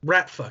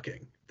rat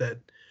fucking, that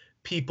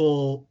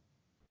people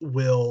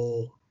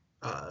will,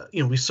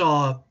 we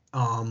saw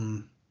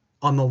on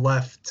the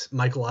left,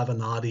 Michael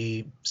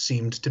Avenatti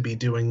seemed to be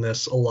doing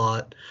this a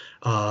lot.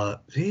 Did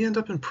he end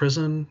up in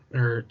prison,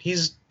 or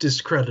he's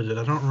discredited?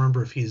 I don't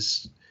remember if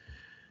he's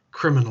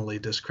criminally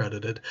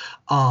discredited.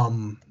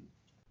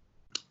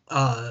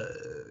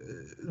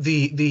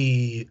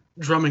 The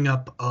drumming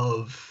up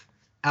of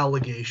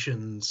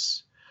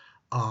allegations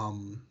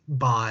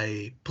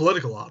by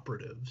political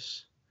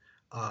operatives,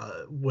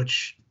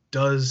 which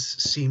does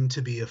seem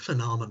to be a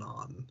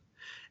phenomenon.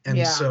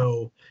 And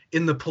so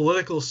in the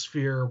political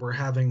sphere, we're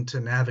having to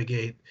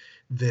navigate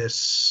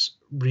this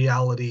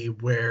reality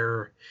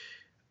where,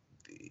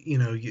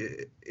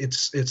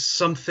 it's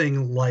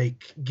something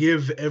like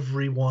give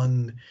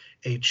everyone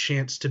a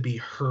chance to be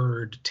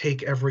heard,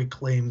 take every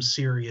claim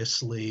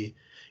seriously,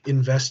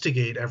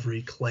 investigate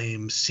every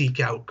claim, seek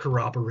out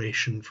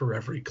corroboration for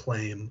every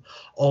claim.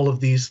 All of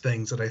these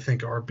things that I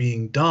think are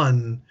being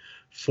done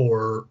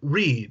for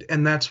Reed.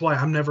 And that's why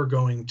I'm never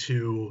going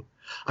to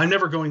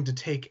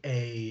take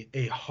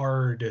a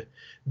hard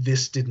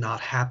 "this did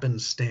not happen"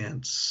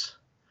 stance,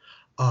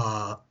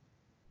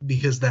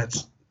 because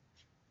that's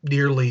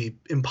nearly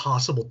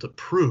impossible to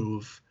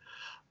prove.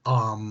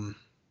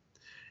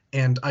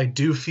 And I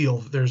do feel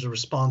there's a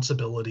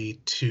responsibility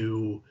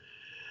to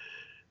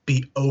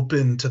be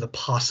open to the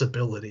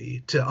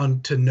possibility,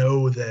 to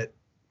know that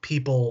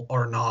people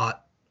are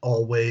not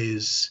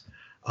always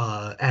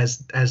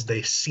as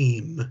they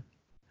seem.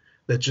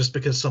 That just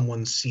because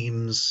someone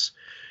seems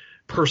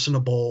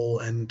personable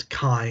and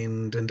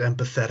kind and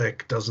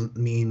empathetic doesn't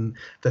mean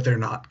that they're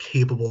not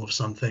capable of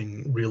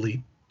something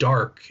really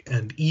dark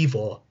and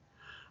evil.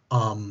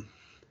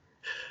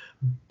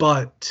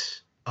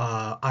 But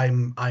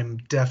I'm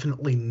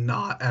definitely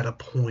not at a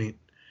point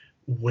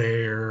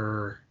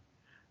where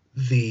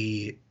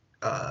the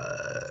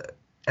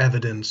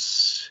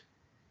evidence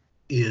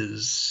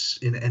is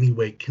in any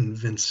way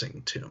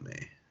convincing to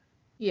me.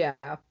 Yeah.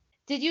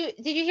 Did you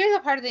hear the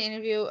part of the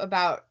interview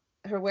about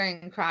her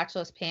wearing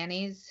crotchless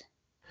panties?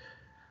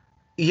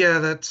 Yeah,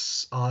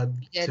 that's odd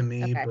to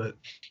me, okay. But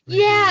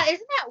yeah,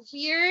 isn't that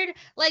weird?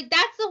 Like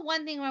that's the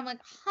one thing where I'm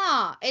like,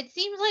 it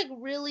seems like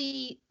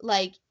really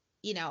like,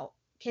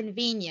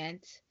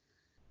 convenient.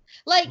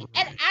 Like, right.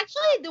 And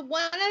actually the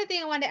one other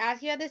thing I wanted to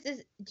ask you about this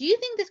is, do you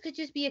think this could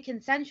just be a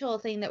consensual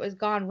thing that was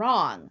gone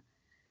wrong?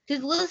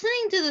 Because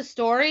listening to the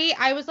story,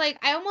 I was like,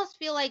 I almost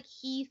feel like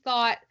he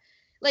thought,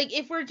 like,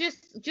 if we're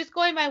just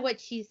going by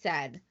what she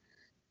said,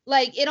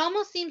 like, it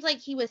almost seems like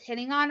he was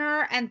hitting on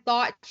her and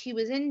thought she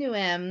was into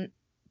him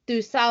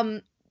through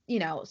some,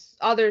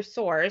 other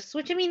source,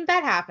 which, I mean,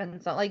 that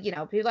happens. So, like,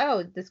 people are like,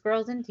 oh, this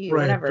girl's into you,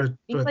 right, whatever.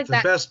 But like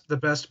the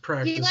best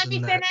practice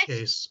in that finish?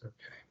 case. Okay.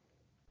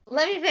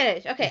 Let me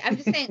finish. Okay, I'm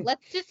just saying,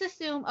 let's just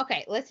assume,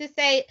 let's just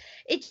say,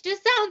 it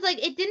just sounds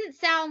like, it didn't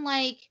sound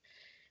like,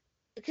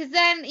 because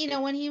then,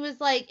 when he was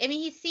like, I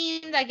mean, he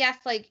seemed, I guess,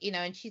 like,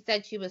 and she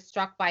said she was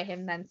struck by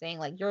him then saying,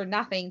 like, you're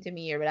nothing to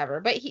me or whatever.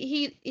 But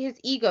his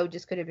ego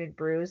just could have been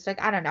bruised. Like,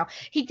 I don't know.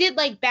 He did,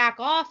 like, back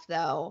off,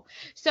 though.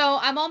 So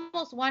I'm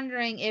almost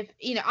wondering if,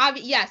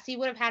 yes, he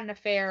would have had an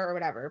affair or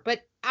whatever.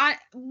 But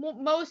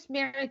most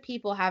married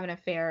people have an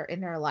affair in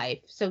their life.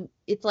 So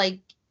it's like,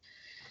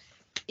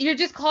 you're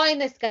just calling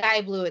this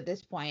guy blue at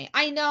this point.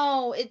 I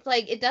know it's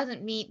like, it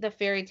doesn't meet the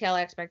fairy tale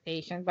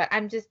expectation, but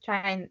I'm just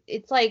trying,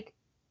 it's like,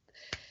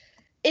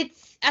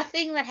 it's a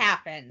thing that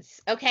happens,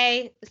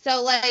 okay?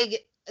 So,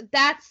 like,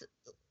 that's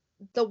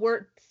the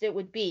worst it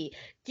would be.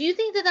 Do you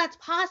think that that's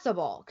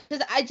possible?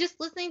 Because I just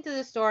listening to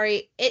the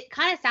story, it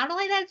kind of sounded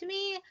like that to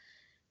me.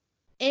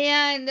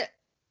 And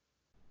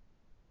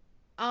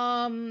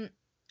I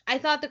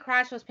thought the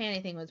crotchless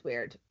panty thing was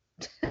weird.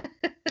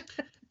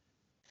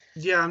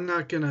 Yeah, I'm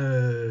not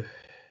gonna.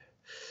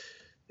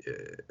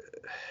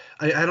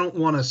 I don't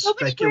want to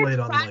speculate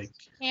on like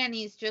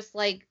panties just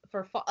like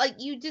for like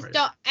you just right.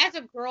 don't. As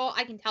a girl,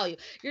 I can tell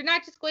you're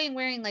not just going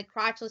wearing like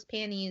crotchless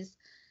panties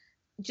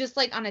just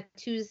like on a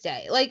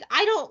Tuesday. Like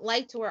I don't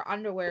like to wear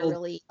underwear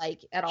really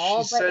like at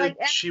all. But like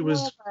she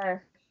was.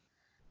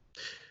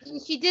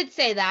 She did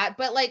say that,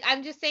 but like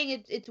I'm just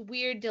saying it's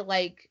weird to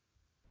like.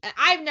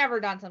 I've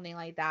never done something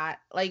like that.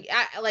 Like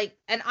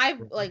and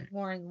I've like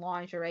worn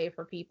lingerie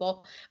for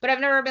people, but I've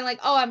never been like,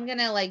 oh, I'm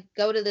gonna like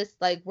go to this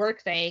like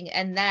work thing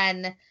and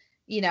then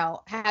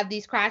have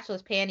these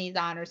crotchless panties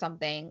on or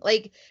something.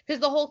 Like because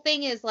the whole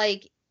thing is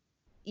like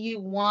you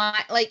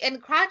want like and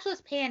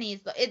crotchless panties.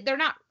 They're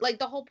not like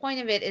the whole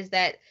point of it is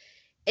that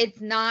it's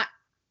not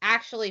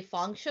actually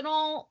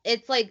functional.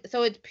 It's like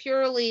so it's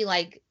purely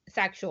like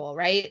sexual,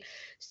 right?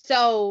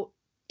 So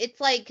it's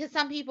like because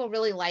some people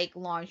really like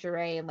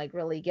lingerie and like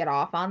really get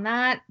off on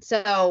that.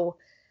 So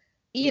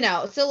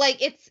so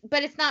like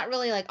but it's not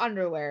really like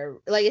underwear.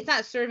 Like it's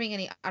not serving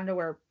any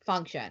underwear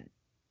function.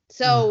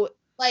 So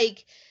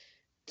like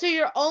so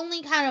you're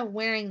only kind of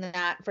wearing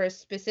that for a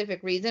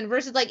specific reason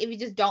versus like if you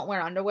just don't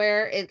wear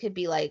underwear, it could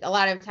be like a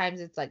lot of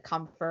times it's like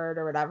comfort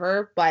or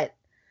whatever. But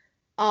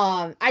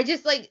I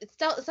just like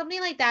something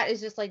like that is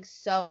just like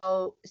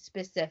so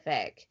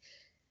specific.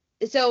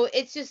 So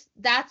it's just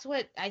that's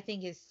what I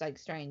think is like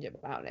strange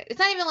about it. It's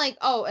not even like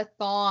a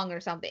thong or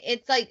something.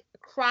 It's like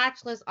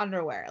crotchless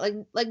underwear. Like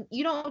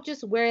you don't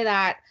just wear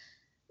that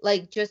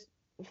like just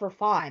for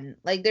fun.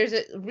 Like there's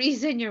a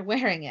reason you're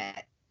wearing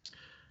it.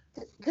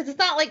 Because it's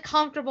not like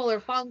comfortable or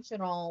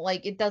functional.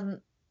 Like it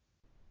doesn't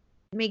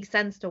make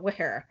sense to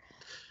wear.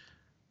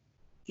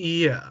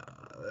 Yeah,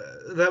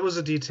 that was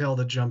a detail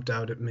that jumped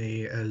out at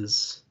me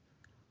as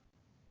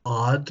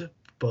odd,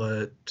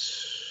 but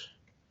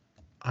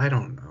I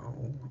don't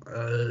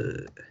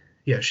know.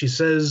 Yeah, she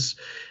says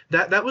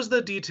that was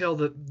the detail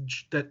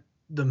that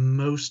the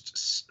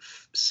most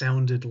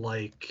sounded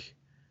like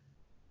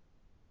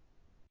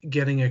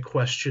getting a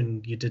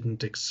question you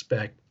didn't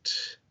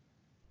expect.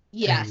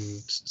 Yes.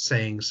 And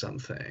saying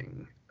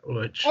something,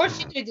 which or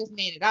she could have just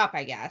made it up,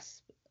 I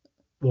guess.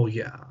 Well,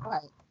 yeah.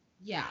 But,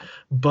 yeah.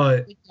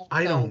 But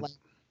I don't. Like,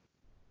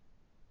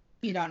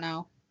 you don't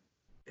know.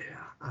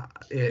 Yeah,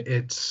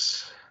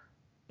 it's.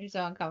 You're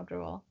so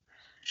uncomfortable.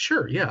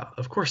 Sure, yeah,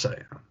 of course I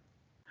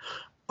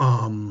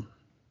am.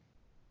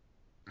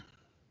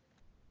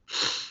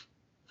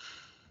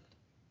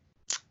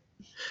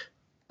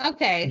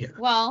 Okay. Yeah.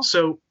 Well.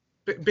 So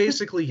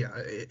basically, yeah,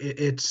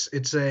 it's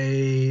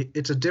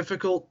a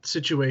difficult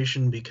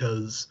situation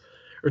because,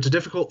 or it's a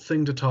difficult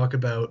thing to talk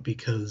about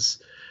because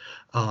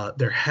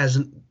there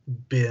hasn't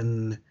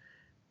been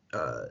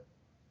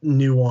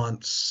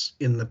nuance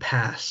in the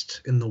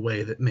past in the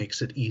way that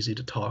makes it easy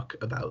to talk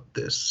about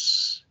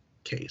this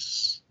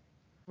case.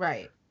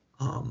 Right.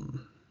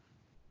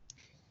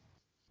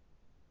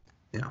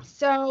 Yeah.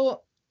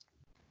 So,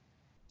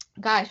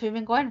 gosh, we've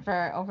been going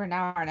for over an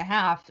hour and a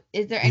half.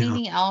 Is there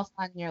anything else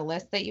on your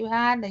list that you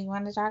had that you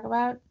wanted to talk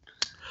about?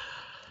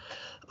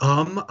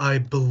 I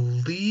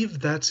believe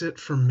that's it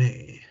for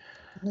me.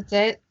 That's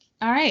it?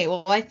 All right.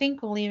 Well, I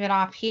think we'll leave it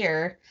off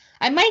here.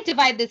 I might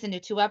divide this into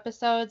 2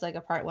 episodes, like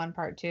a part 1,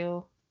 part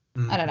 2.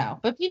 I don't know.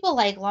 But people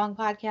like long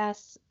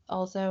podcasts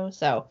also,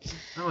 so.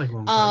 I like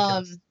long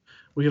podcasts.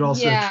 We could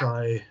also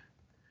try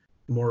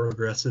more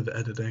aggressive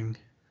editing.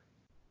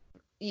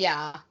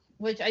 Yeah,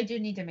 which I do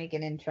need to make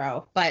an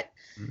intro. But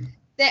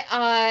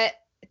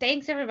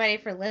thanks everybody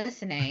for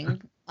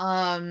listening.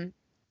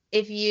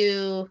 If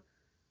you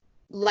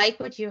like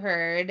what you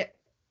heard,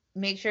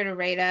 make sure to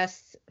rate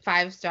us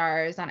 5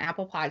 stars on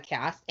Apple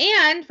Podcasts.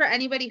 And for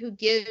anybody who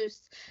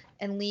gives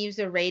and leaves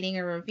a rating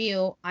or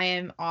review, I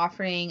am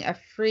offering a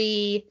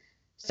free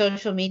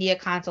social media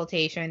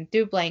consultation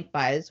through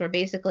BlankBuzz, where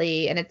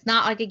basically, and it's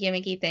not like a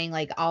gimmicky thing,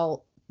 like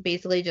I'll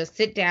basically just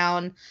sit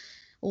down,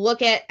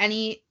 look at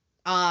any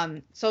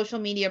social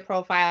media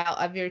profile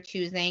of your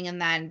choosing, and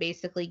then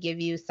basically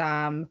give you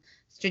some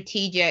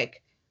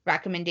strategic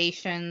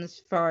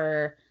recommendations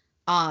for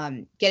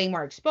getting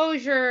more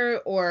exposure,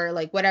 or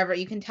like whatever.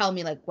 You can tell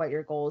me like what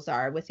your goals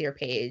are with your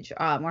page,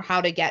 or how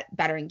to get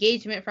better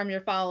engagement from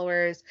your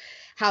followers,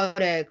 how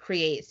to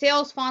create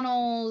sales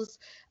funnels,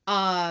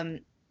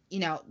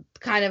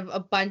 kind of a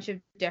bunch of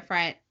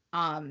different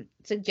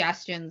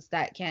suggestions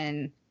that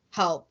can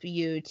help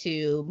you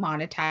to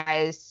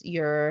monetize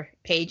your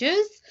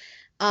pages.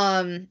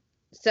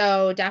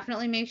 So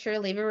definitely make sure to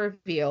leave a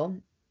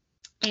review.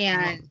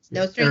 And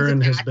no strings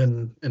Erin attached. has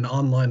been an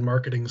online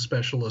marketing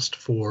specialist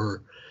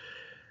for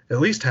at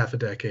least half a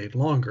decade,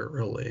 longer,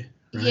 really.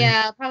 Right?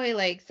 Yeah, probably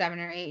like 7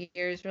 or 8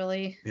 years,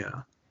 really.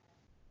 Yeah.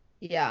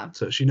 Yeah.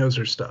 So she knows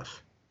her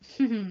stuff.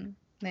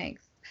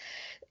 Thanks.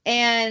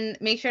 And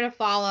make sure to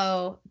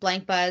follow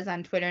BlankBuzz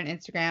on Twitter and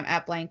Instagram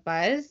at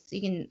BlankBuzz.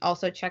 You can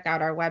also check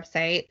out our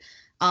website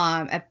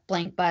at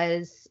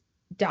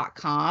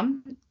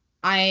blankbuzz.com.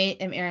 I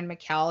am Erin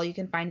McKell. You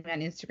can find me on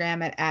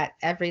Instagram at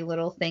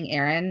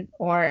everylittlethingErin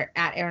or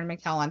at Erin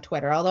McKell on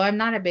Twitter. Although I'm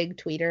not a big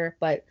tweeter,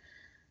 but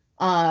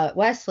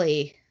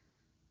Wesley,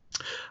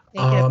 take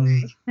it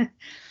away.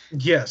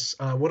 Yes.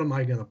 What am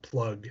I gonna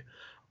plug?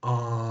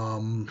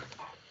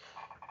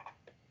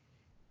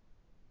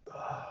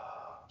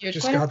 Your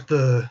just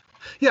Twitter?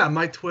 got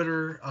my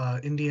Twitter,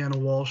 Indiana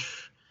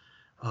Walsh,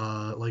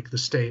 like the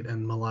state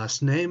and my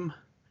last name,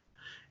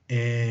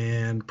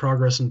 and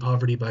Progress and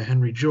Poverty by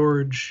Henry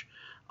George,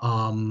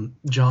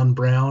 John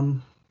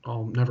Brown.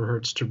 Never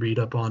hurts to read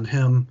up on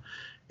him,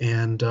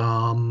 and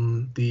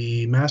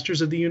the Masters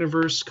of the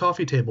Universe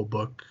coffee table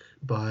book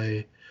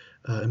by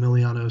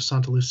Emiliano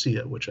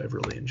Santalucia, which I've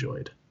really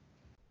enjoyed.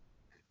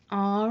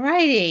 All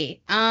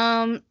righty.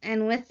 And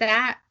with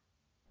that,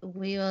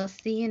 we will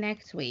see you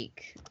next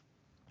week.